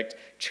District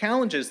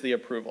challenges the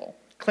approval,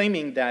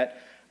 claiming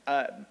that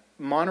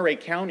Monterey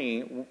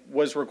County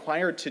was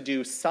required to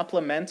do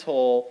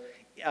supplemental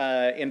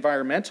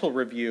environmental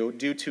review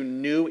due to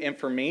new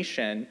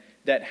information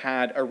that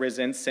had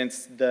arisen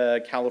since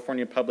the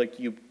California Public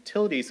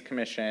Utilities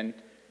Commission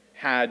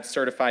had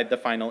certified the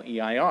final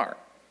EIR.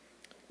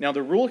 Now,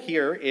 the rule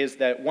here is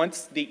that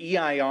once the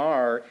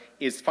EIR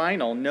is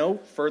final, no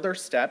further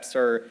steps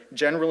are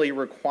generally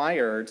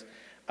required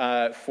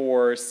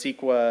for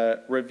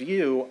CEQA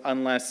review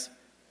unless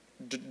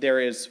there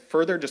is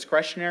further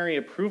discretionary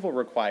approval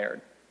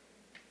required.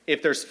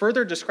 If there's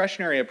further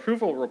discretionary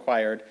approval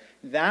required,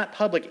 that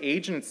public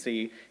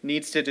agency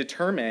needs to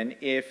determine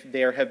if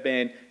there have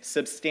been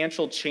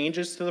substantial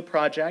changes to the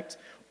project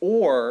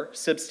or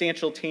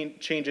substantial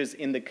changes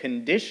in the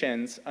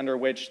conditions under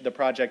which the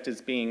project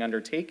is being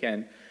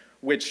undertaken,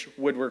 which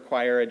would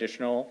require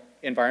additional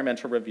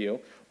environmental review,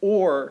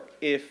 or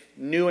if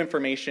new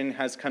information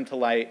has come to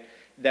light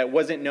that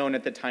wasn't known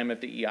at the time of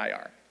the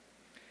EIR.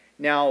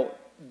 Now,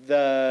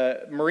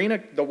 the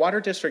Water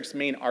District's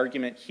main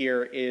argument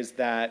here is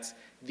that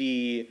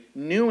the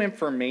new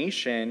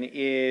information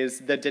is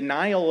the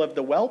denial of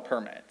the well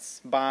permits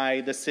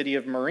by the city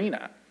of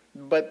Marina.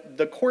 But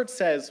the court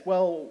says,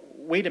 well,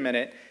 wait a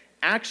minute,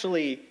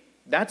 actually,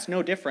 that's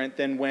no different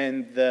than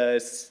when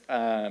the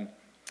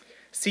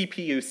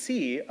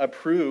CPUC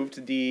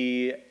approved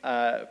the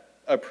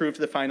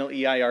final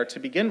EIR to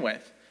begin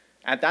with.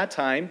 At that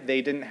time,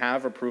 they didn't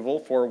have approval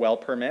for well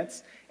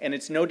permits, and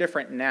it's no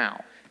different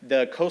now.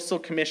 The Coastal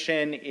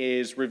Commission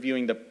is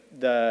reviewing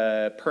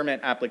the permit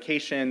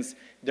applications.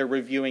 They're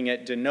reviewing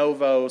it de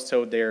novo,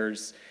 so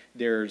there's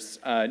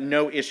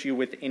no issue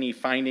with any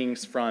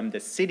findings from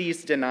the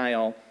city's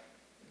denial.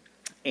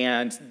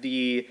 And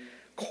the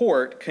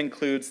court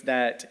concludes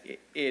that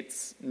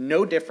it's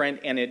no different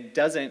and it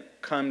doesn't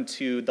come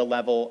to the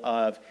level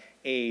of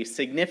a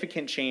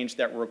significant change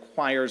that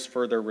requires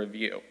further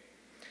review.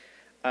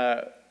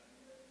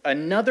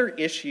 Another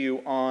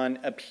issue on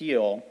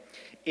appeal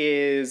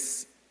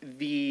is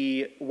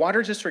the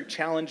Water District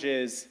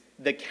challenges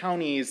the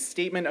county's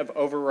statement of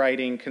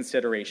overriding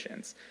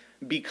considerations.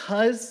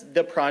 Because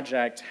the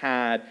project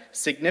had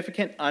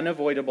significant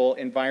unavoidable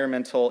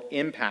environmental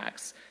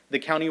impacts, the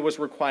county was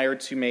required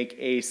to make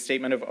a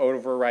statement of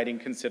overriding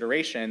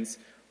considerations,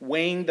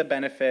 weighing the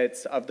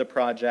benefits of the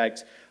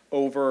project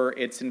over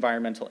its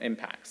environmental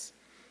impacts.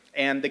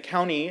 And the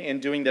county,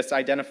 in doing this,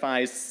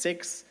 identifies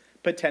 6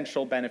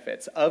 potential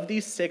benefits. Of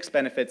these 6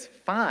 benefits,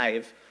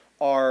 5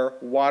 are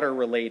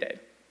water-related.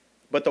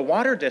 But the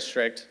Water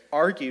District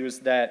argues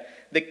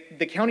that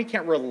the county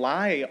can't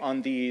rely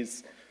on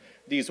these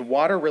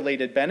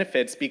water-related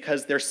benefits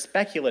because they're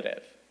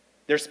speculative.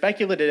 They're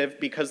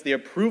speculative because the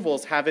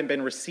approvals haven't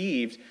been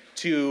received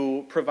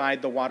to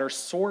provide the water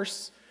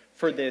source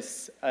for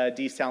this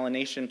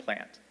desalination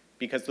plant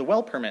because the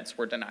well permits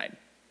were denied.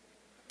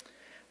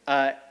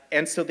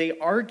 And so they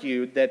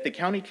argued that the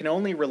county can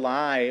only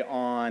rely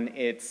on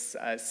its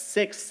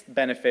 6th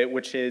benefit,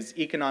 which is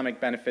economic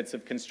benefits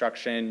of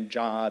construction,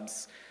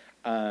 jobs,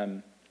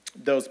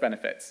 those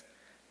benefits.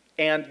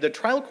 And the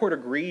trial court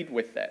agreed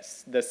with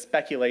this, the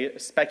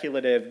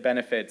speculative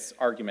benefits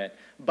argument.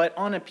 But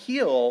on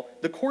appeal,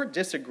 the court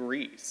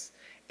disagrees.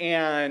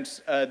 And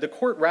the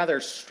court rather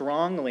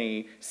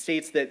strongly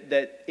states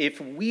that if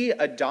we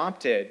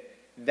adopted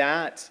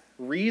that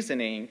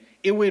reasoning,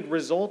 it would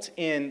result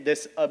in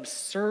this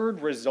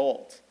absurd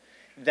result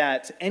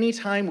that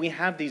anytime we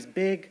have these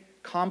big,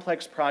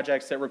 complex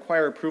projects that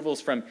require approvals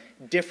from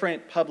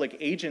different public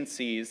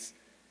agencies,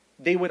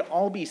 they would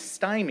all be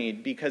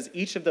stymied because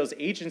each of those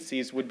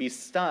agencies would be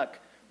stuck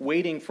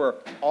waiting for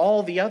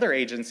all the other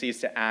agencies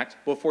to act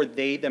before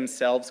they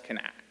themselves can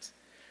act.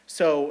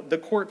 So the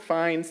court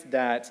finds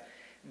that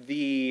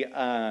the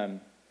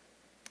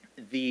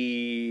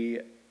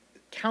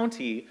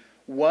county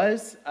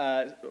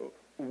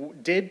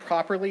did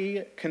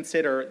properly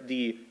consider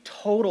the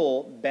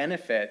total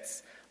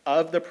benefits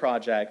of the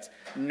project,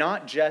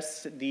 not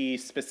just the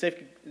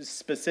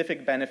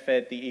specific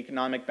benefit, the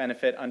economic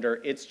benefit under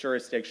its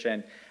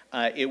jurisdiction.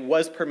 It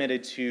was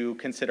permitted to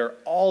consider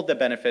all the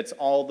benefits,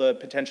 all the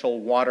potential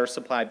water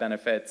supply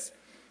benefits,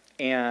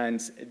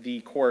 and the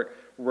court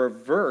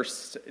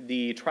reversed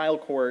the trial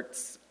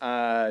court's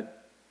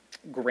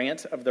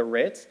grant of the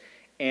writ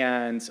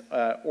and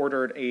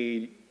ordered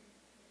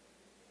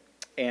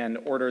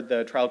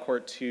the trial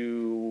court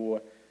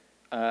to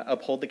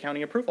uphold the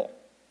county approval.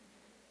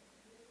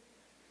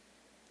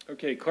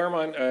 Okay,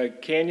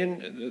 Claremont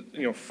Canyon,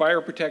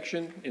 fire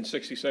protection in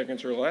 60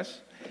 seconds or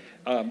less.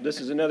 This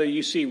is another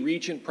UC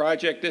Regent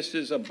project. This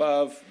is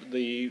above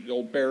the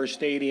old Bear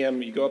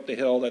Stadium. You go up the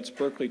hill, that's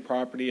Berkeley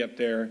property up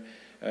there.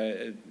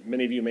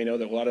 Many of you may know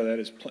that a lot of that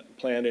is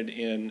planted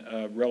in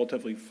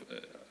relatively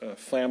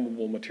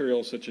flammable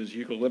materials such as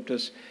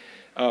eucalyptus.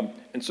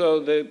 And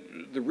so the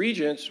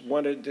Regents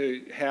wanted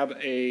to have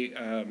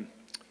a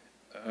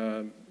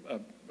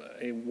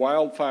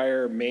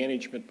wildfire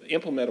management,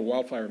 implement a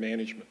wildfire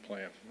management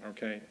plan,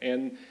 okay?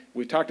 And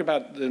we talked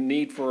about the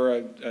need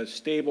for a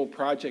stable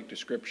project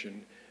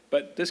description,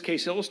 but this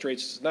case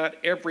illustrates not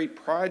every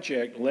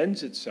project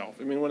lends itself.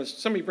 I mean, when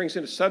somebody brings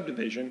in a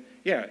subdivision,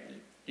 yeah,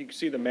 you can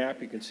see the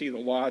map, you can see the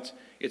lots,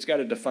 it's got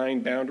a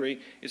defined boundary.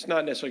 It's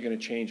not necessarily going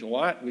to change a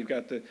lot. We've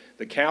got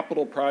the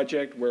capital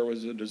project where it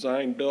was a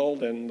design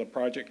build and the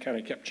project kind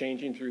of kept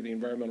changing through the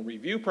environmental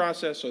review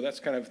process, so that's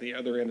kind of the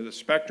other end of the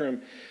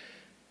spectrum.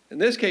 In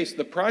this case,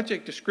 the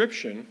project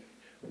description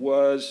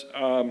was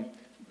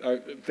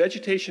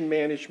vegetation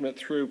management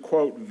through,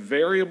 quote,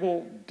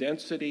 variable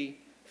density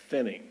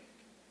thinning.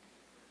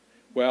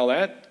 Well,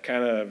 that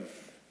kind of,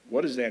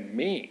 what does that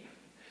mean?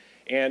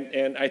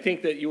 And I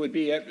think that you would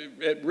be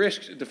at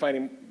risk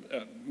defining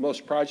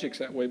most projects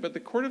that way, but the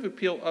Court of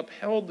Appeal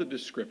upheld the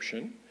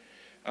description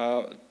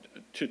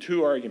to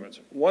two arguments.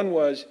 One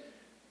was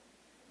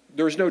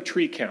there was no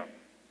tree count.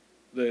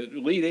 The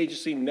lead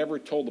agency never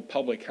told the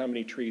public how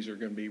many trees are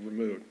going to be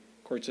removed.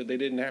 The court said they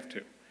didn't have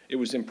to. It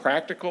was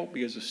impractical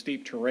because of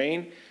steep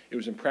terrain. It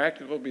was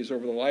impractical because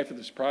over the life of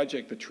this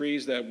project, the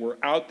trees that were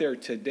out there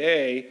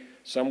today,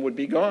 some would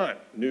be gone.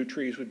 New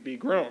trees would be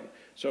grown.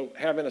 So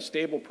having a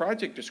stable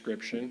project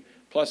description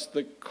plus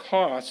the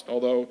cost,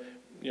 although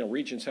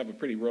regions have a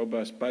pretty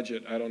robust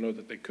budget, I don't know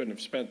that they couldn't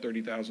have spent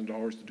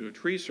 $30,000 to do a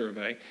tree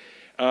survey,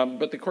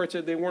 but the court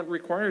said they weren't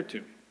required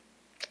to.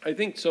 I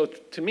think so.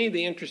 To me,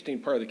 the interesting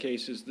part of the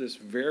case is this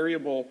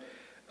variable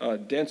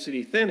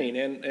density thinning,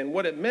 and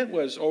what it meant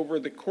was over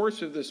the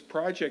course of this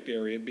project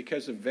area,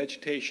 because of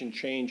vegetation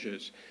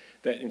changes,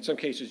 that in some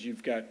cases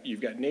you've got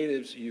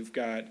natives, you've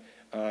got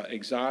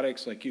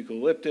exotics like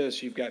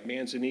eucalyptus, you've got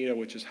manzanita,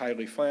 which is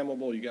highly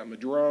flammable, you've got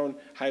madrone,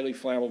 highly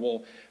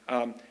flammable,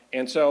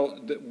 and so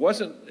it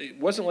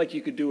wasn't like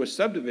you could do a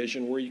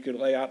subdivision where you could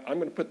lay out, I'm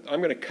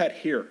going to cut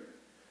here.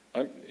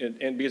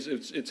 And because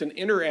it's an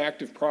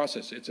interactive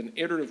process, it's an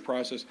iterative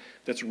process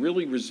that's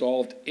really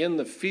resolved in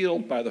the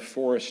field by the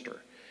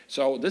forester.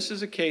 So this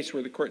is a case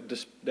where the court,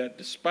 that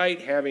despite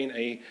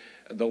having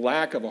the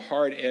lack of a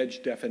hard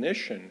edge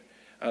definition,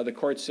 the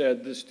court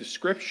said this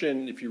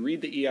description, if you read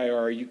the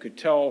EIR, you could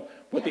tell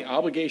what the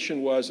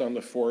obligation was on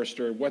the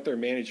forester, what their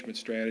management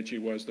strategy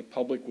was. The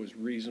public was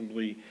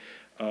reasonably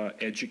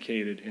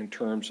educated in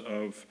terms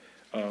of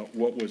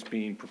what was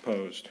being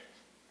proposed.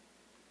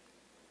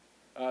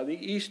 The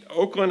East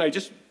Oakland, I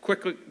just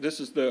quickly,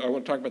 I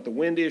want to talk about the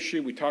wind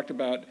issue. We talked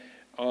about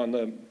on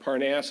the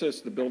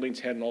Parnassus, the buildings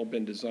hadn't all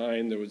been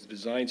designed. There was a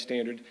design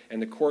standard,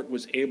 and the court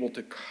was able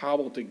to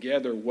cobble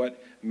together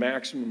what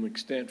maximum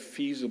extent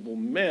feasible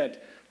meant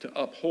to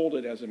uphold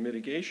it as a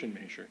mitigation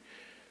measure.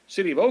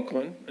 City of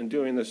Oakland, in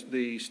doing this,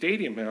 the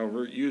stadium,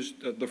 however,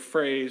 used the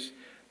phrase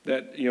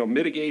that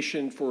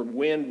mitigation for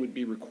wind would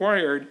be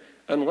required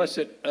unless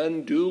it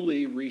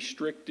unduly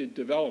restricted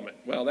development.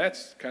 Well,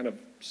 that's kind of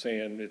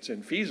saying it's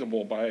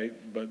infeasible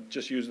but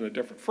just using a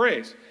different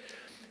phrase.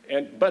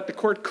 But the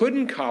court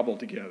couldn't cobble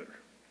together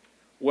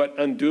what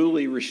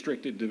unduly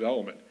restricted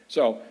development.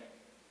 So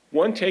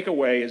one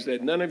takeaway is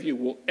that none of you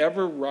will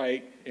ever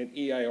write an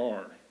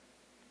EIR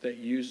that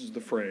uses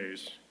the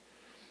phrase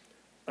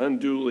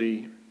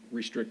unduly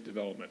restrict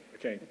development,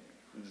 okay?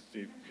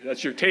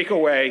 That's your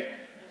takeaway.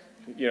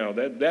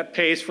 That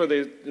pays for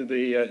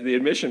the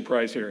admission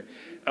price here.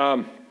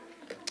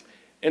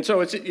 And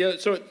so it's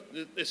the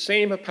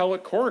same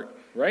appellate court,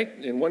 right?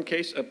 In one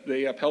case,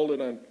 they upheld it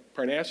on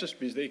Parnassus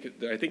because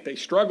I think they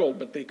struggled,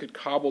 but they could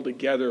cobble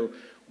together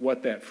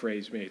what that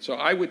phrase made. So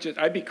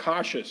I'd be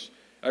cautious.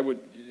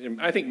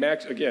 I think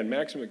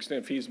maximum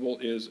extent feasible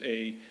is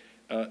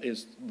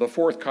the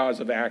fourth cause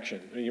of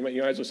action. You might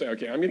as well say,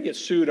 okay, I'm going to get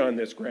sued on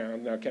this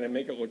ground. Now, can I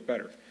make it look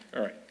better?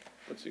 All right,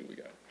 let's see what we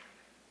got.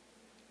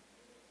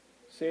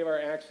 Save our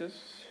axis.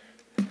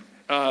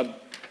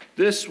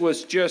 This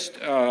was just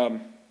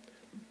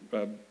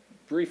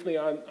briefly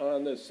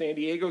on the San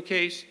Diego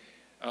case,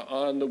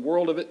 on the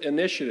world of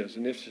initiatives.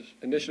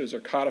 Initiatives are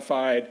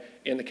codified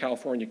in the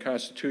California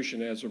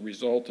Constitution as a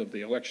result of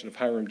the election of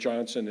Hiram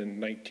Johnson in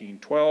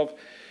 1912,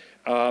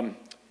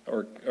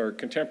 or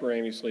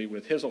contemporaneously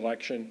with his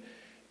election.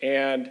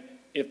 And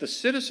if the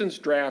citizens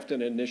draft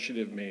an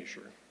initiative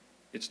measure,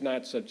 it's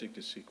not subject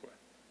to CEQA.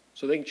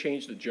 So they can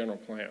change the general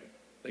plan.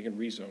 They can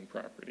rezone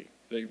property.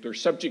 They're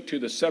subject to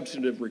the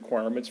substantive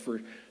requirements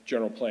for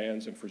general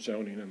plans and for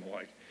zoning and the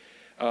like.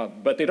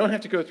 But they don't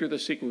have to go through the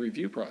CEQA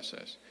review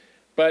process.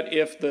 But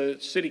if the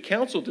city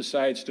council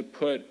decides to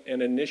put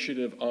an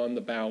initiative on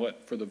the ballot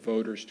for the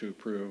voters to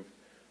approve,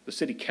 the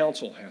city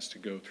council has to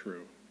go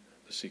through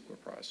the CEQA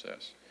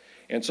process.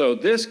 And so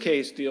this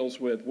case deals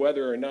with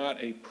whether or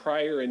not a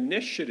prior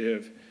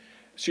initiative,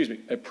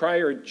 a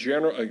prior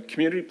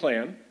community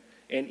plan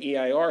and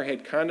EIR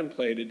had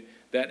contemplated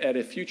that at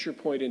a future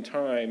point in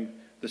time,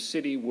 the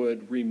city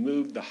would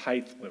remove the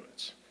height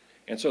limits.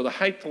 And so the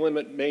height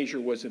limit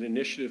measure was an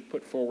initiative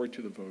put forward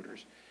to the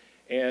voters.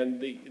 And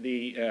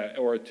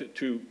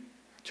to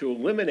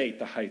eliminate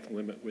the height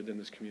limit within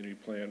this community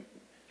plan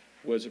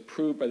was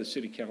approved by the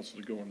city council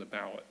to go on the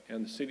ballot.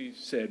 And the city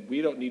said,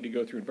 we don't need to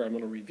go through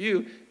environmental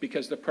review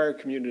because the prior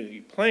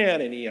community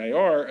plan and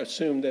EIR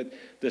assumed that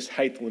this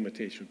height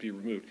limitation would be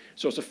removed.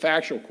 So it's a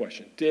factual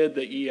question. Did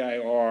the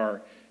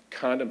EIR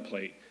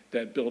contemplate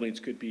that buildings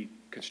could be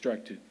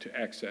constructed to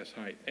excess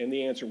height? And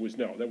the answer was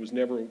no. That was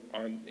never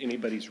on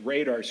anybody's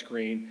radar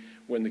screen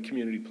when the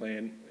community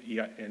plan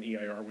and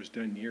EIR was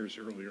done years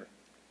earlier.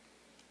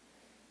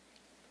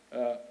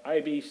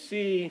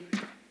 IBC,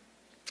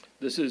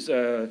 this is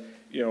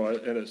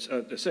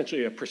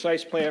essentially a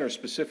precise plan or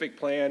specific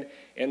plan.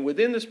 And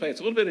within this plan, it's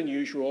a little bit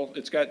unusual.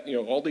 It's got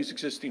all these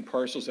existing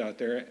parcels out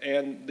there,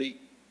 and the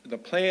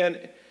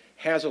plan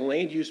has a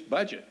land use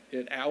budget.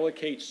 It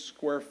allocates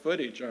square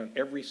footage on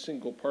every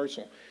single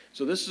parcel.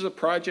 So this is a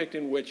project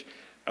in which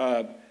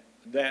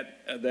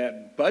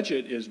that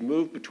budget is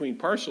moved between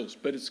parcels,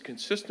 but it's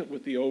consistent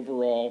with the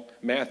overall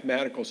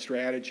mathematical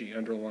strategy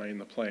underlying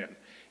the plan.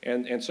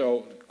 And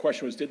so the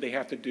question was, did they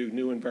have to do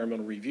new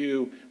environmental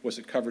review? Was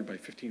it covered by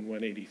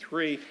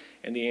 15183?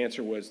 And the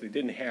answer was they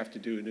didn't have to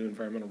do a new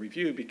environmental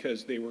review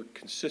because they were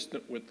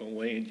consistent with the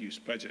land use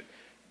budget.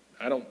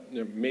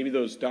 Maybe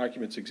those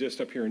documents exist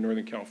up here in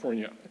Northern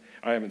California.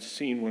 I haven't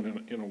seen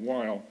one in a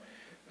while.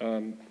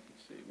 Let's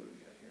see, what do we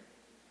got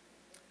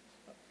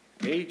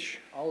here? H.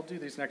 I'll do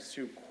these next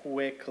two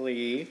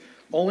quickly.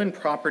 Olin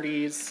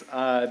Properties,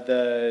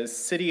 the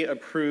city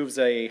approves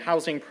a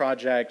housing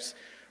project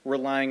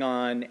relying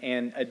on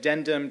an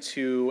addendum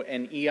to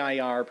an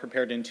EIR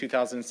prepared in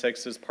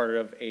 2006 as part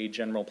of a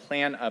general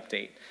plan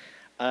update.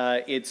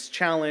 It's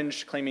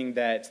challenged, claiming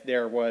that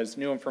there was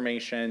new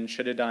information,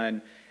 should have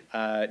done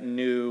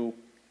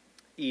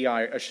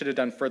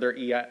further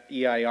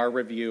EIR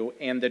review,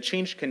 and the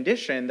changed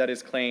condition that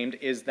is claimed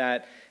is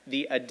that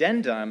the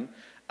addendum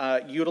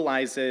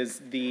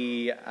utilizes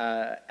the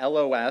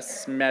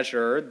LOS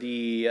measure,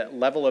 the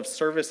level of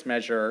service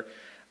measure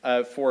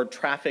for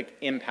traffic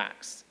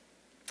impacts.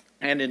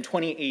 And in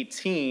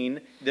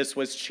 2018, this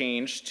was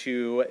changed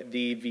to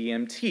the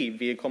VMT,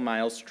 vehicle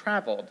miles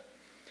traveled.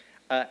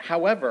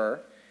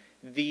 However,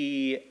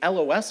 the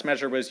LOS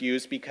measure was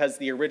used because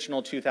the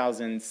original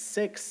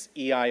 2006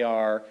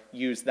 EIR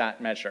used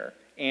that measure.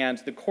 And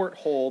the court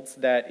holds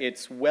that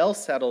it's well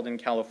settled in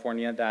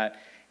California that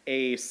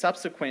a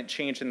subsequent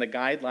change in the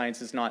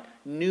guidelines is not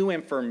new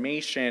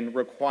information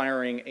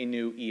requiring a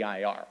new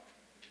EIR.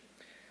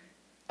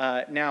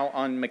 Now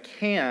on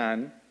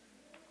McCann,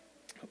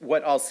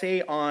 what I'll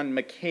say on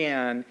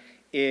McCann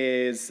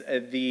is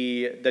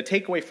the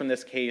takeaway from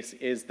this case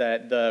is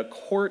that the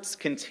court's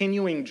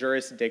continuing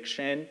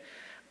jurisdiction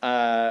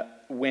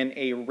when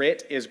a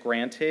writ is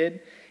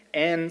granted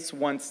ends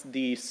once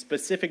the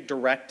specific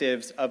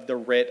directives of the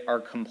writ are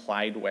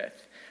complied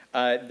with.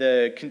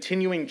 The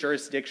continuing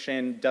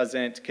jurisdiction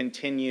doesn't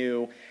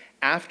continue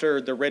after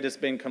the writ has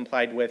been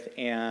complied with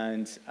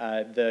and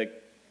the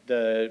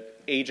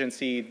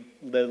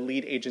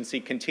lead agency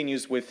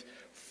continues with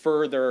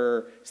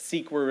further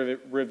CEQA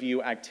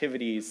review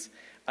activities.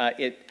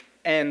 It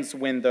ends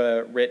when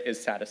the writ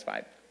is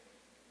satisfied.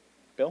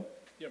 Bill?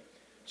 Yep.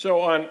 So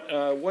on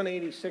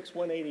 186,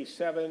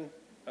 187,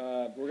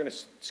 we're going to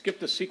skip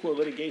the CEQA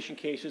litigation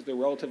cases. They're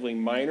relatively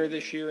minor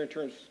this year in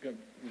terms of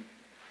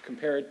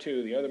compared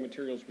to the other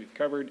materials we've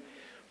covered.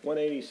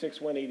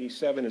 186,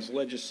 187 is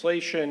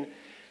legislation.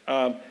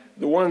 The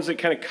ones that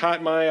kind of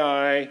caught my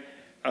eye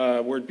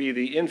would be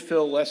the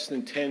infill less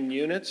than 10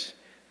 units.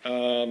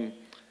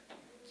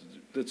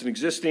 That's an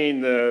existing,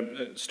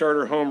 the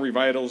Starter Home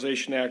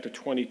Revitalization Act of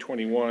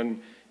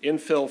 2021.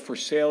 Infill for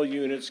sale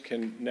units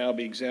can now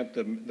be exempt.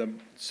 The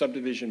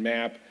subdivision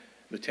map,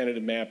 the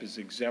tentative map is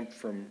exempt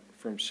from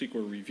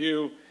CEQA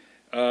review.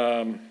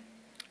 And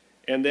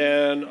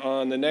then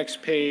on the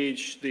next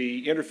page,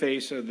 the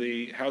interface of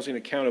the Housing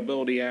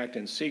Accountability Act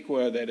and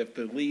CEQA, that if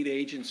the lead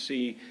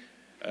agency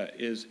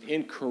is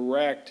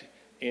incorrect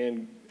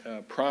in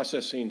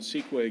processing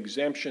CEQA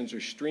exemptions or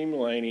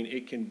streamlining,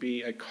 it can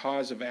be a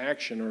cause of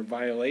action or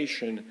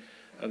violation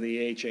of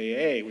the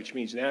HAA, which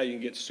means now you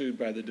can get sued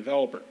by the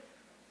developer.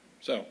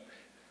 So,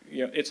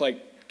 it's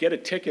like get a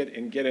ticket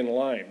and get in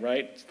line,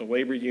 right? It's the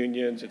labor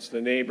unions, it's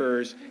the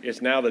neighbors, it's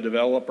now the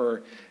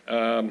developer.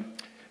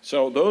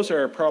 So those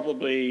are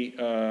probably,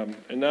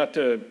 and not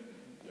to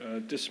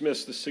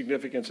dismiss the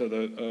significance of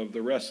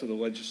the rest of the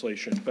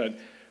legislation, but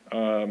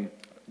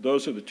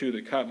those are the two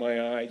that caught my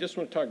eye. I just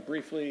want to talk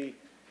briefly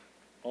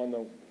on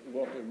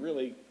what would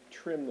really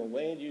trim the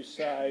land use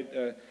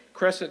side.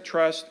 Crescent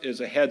Trust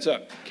is a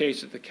heads-up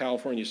case at the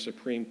California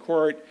Supreme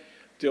Court,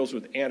 deals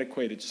with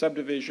antiquated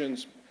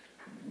subdivisions.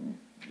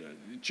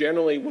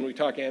 Generally, when we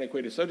talk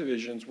antiquated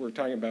subdivisions, we're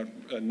talking about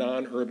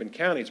non-urban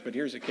counties, but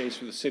here's a case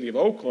for the city of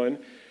Oakland,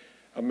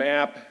 a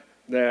map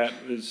that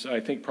is, I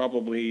think,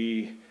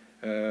 probably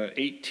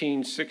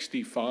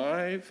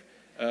 1865,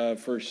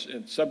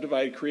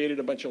 subdivided, created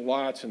a bunch of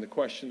lots, and the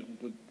question,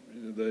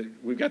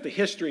 we've got the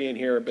history in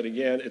here, but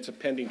again, it's a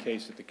pending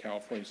case at the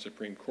California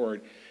Supreme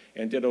Court,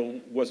 and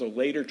was a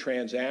later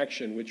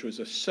transaction, which was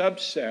a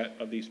subset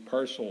of these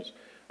parcels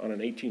on an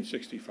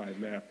 1865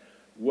 map.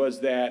 was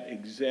that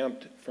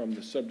exempt from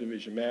the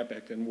Subdivision Map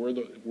Act, and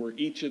were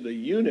each of the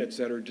units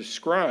that are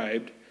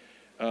described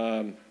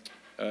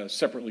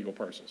separate legal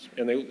parcels?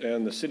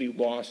 And the city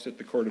lost at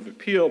the Court of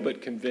Appeal,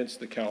 but convinced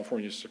the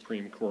California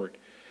Supreme Court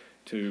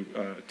to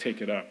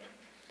take it up.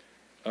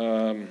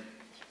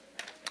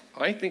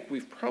 I think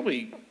we've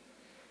probably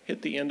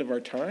hit the end of our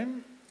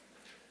time.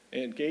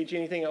 And Gage,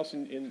 anything else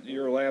in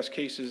your last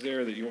cases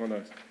there that you want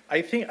to?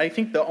 I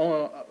think the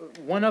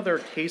one other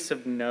case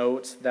of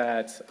note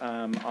that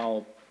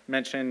I'll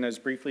mention as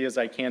briefly as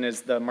I can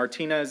is the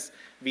Martinez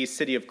v.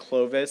 City of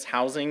Clovis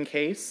housing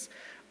case.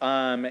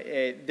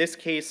 This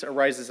case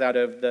arises out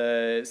of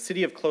the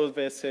City of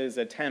Clovis's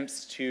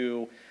attempts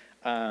to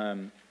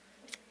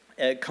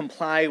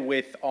comply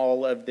with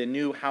all of the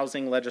new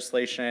housing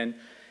legislation,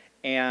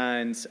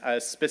 and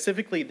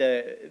specifically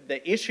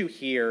the issue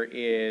here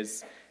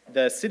is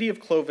the City of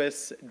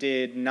Clovis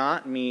did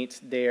not meet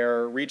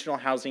their regional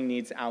housing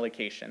needs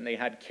allocation. They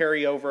had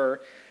carryover,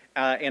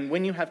 and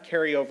when you have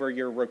carryover,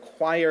 you're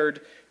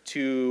required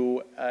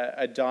to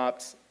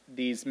adopt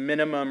these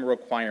minimum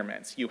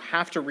requirements. You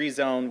have to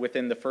rezone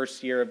within the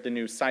first year of the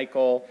new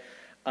cycle.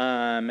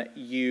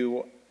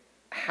 You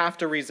have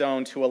to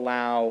rezone to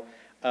allow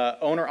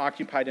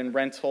owner-occupied and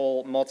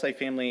rental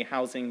multifamily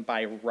housing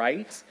by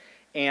right,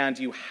 and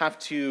you have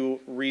to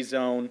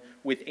rezone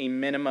with a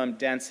minimum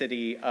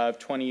density of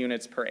 20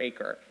 units per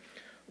acre.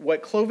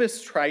 What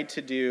Clovis tried to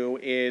do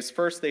is,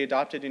 first, they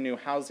adopted a new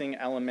housing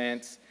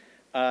element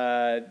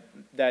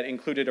that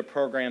included a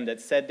program that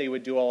said they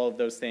would do all of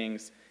those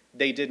things.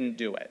 They didn't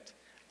do it.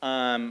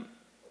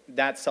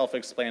 That's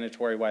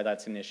self-explanatory why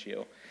that's an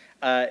issue.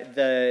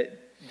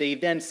 They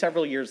then,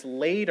 several years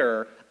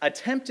later,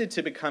 attempted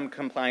to become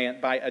compliant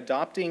by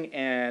adopting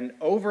an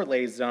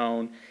overlay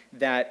zone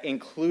that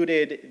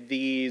included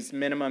these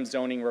minimum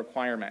zoning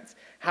requirements.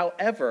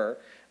 However,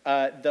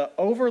 the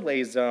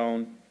overlay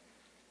zone,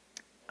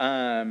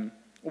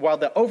 while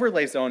the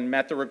overlay zone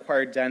met the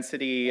required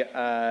density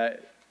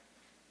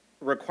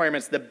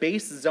requirements, the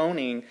base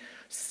zoning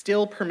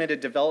still permitted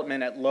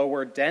development at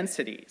lower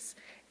densities.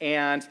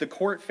 And the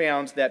court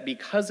found that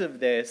because of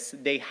this,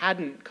 they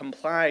hadn't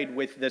complied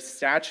with the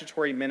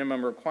statutory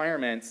minimum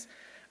requirements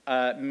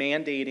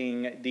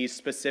mandating these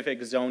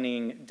specific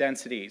zoning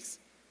densities.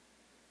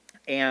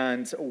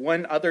 And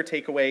one other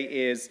takeaway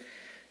is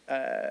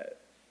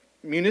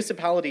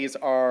municipalities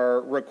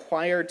are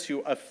required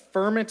to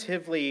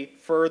affirmatively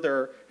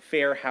further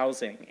fair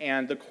housing.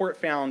 And the court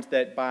found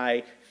that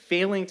by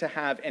failing to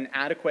have an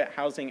adequate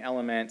housing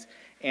element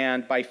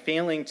and by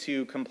failing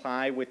to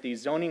comply with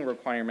these zoning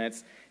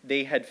requirements,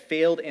 they had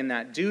failed in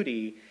that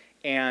duty.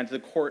 And the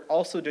court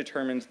also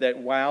determined that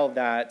while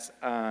that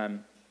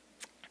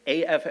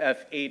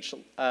AFFH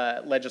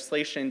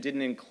legislation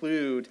didn't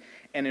include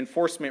an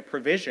enforcement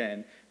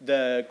provision,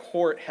 the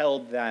court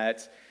held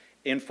that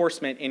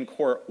enforcement in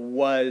court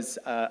was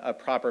a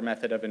proper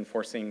method of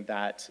enforcing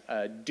that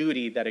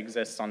duty that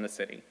exists on the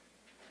city.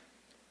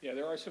 Yeah,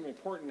 there are some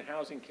important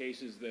housing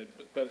cases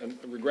but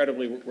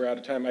regrettably we're out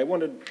of time. I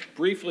want to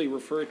briefly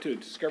refer to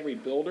Discovery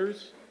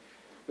Builders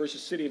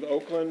versus City of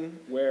Oakland,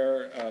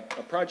 where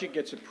a project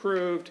gets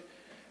approved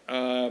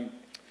and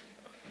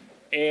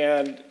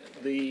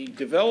the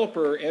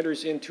developer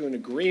enters into an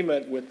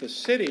agreement with the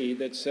city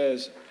that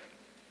says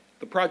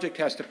the project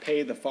has to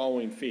pay the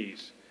following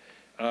fees.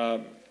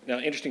 Now,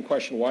 interesting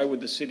question, why would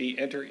the city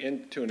enter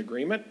into an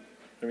agreement?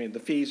 I mean, the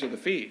fees are the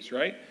fees,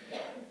 right?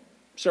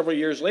 Several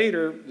years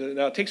later,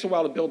 now it takes a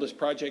while to build this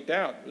project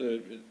out.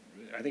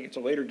 I think it's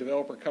a later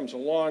developer comes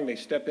along, they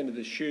step into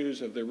the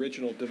shoes of the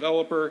original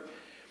developer,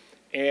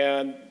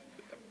 and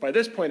by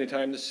this point in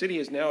time, the city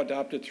has now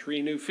adopted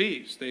 3 new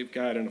fees. They've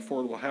got an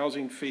affordable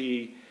housing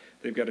fee,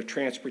 they've got a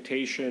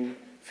transportation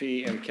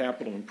fee, and a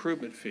capital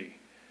improvement fee.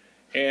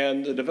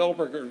 And the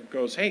developer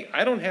goes, hey,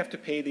 I don't have to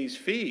pay these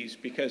fees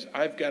because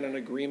I've got an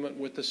agreement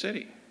with the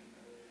city.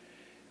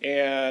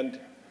 And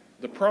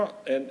the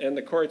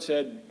court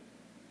said,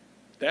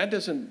 that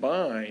doesn't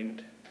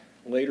bind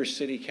later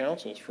city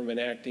councils from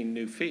enacting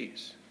new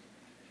fees.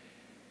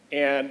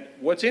 And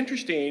what's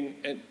interesting,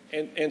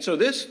 and so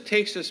this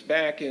takes us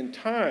back in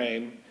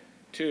time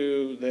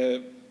to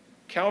the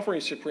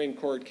California Supreme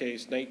Court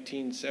case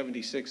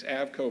 1976,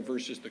 Avco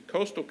versus the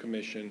Coastal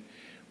Commission,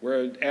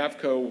 where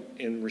Avco,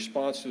 in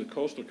response to the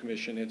Coastal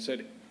Commission, had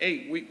said,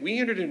 hey, we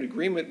entered an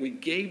agreement, we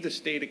gave the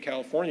state of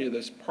California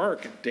this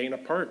park, Dana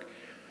Park.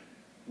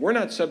 We're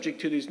not subject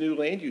to these new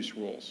land use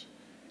rules.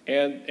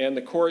 And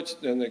the courts,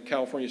 and the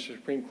California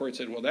Supreme Court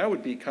said, well, that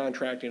would be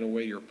contracting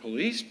away your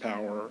police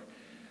power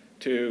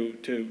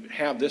to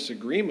have this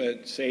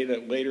agreement say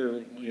that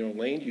later,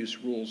 land use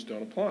rules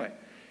don't apply.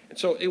 And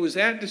so it was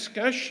that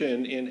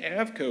discussion in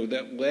Avco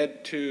that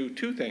led to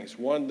 2 things.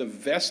 One, the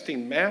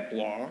vesting map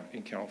law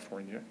in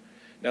California.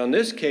 Now, in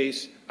this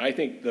case, I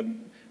think the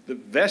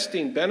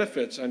vesting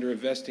benefits under a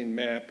vesting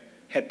map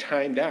had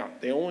timed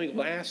out. They only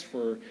last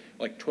for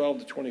like 12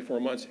 to 24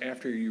 months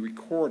after you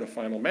record a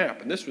final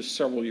map. And this was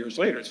several years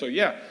later. So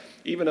yeah,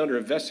 even under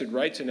a vested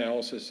rights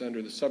analysis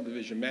under the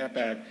Subdivision Map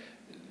Act,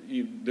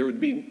 there would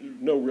be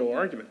no real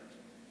argument.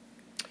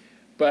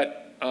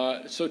 But,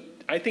 so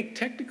I think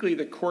technically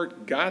the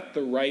court got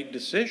the right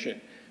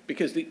decision,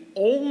 because the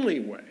only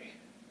way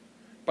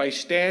by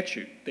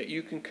statute that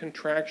you can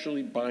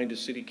contractually bind a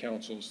city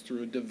council is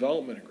through a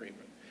development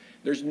agreement.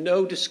 There's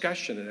no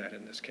discussion of that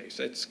in this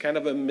case. It's kind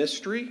of a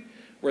mystery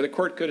where the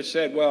court could have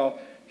said, well,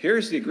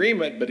 here's the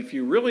agreement, but if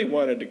you really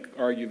wanted to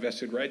argue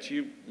vested rights,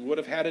 you would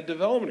have had a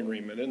development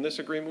agreement, and this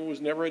agreement was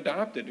never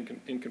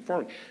adopted in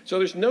conformity. So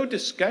there's no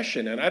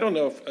discussion, and I don't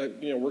know if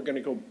we're going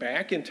to go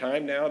back in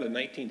time now to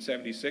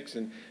 1976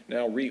 and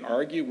now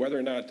re-argue whether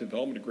or not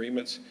development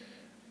agreements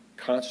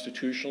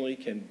constitutionally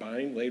can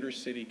bind later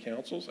city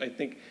councils. I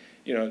think,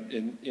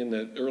 in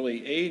the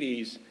early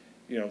 80s,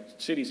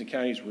 cities and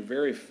counties were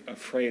very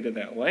afraid of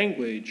that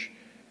language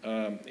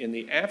in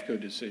the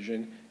AFCO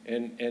decision,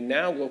 and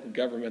now local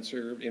governments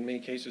are, in many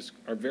cases,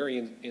 are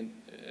very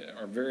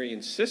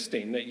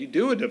insisting that you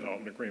do a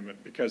development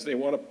agreement, because they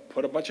want to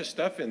put a bunch of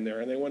stuff in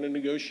there and they want to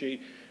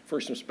negotiate for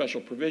some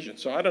special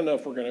provisions. So I don't know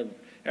if we're going to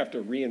have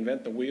to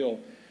reinvent the wheel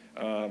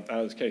out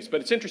of this case.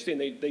 But it's interesting,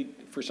 they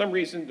for some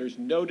reason, there's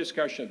no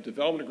discussion of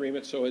development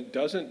agreement, so it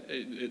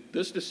doesn't,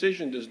 this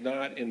decision does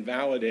not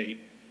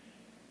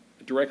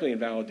directly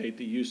invalidate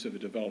the use of a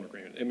development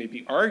agreement. It may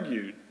be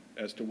argued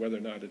as to whether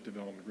or not a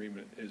development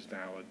agreement is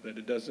valid, but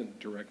it doesn't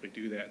directly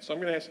do that. So I'm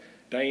going to ask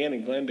Diane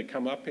and Glenn to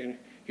come up in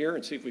here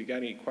and see if we got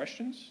any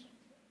questions.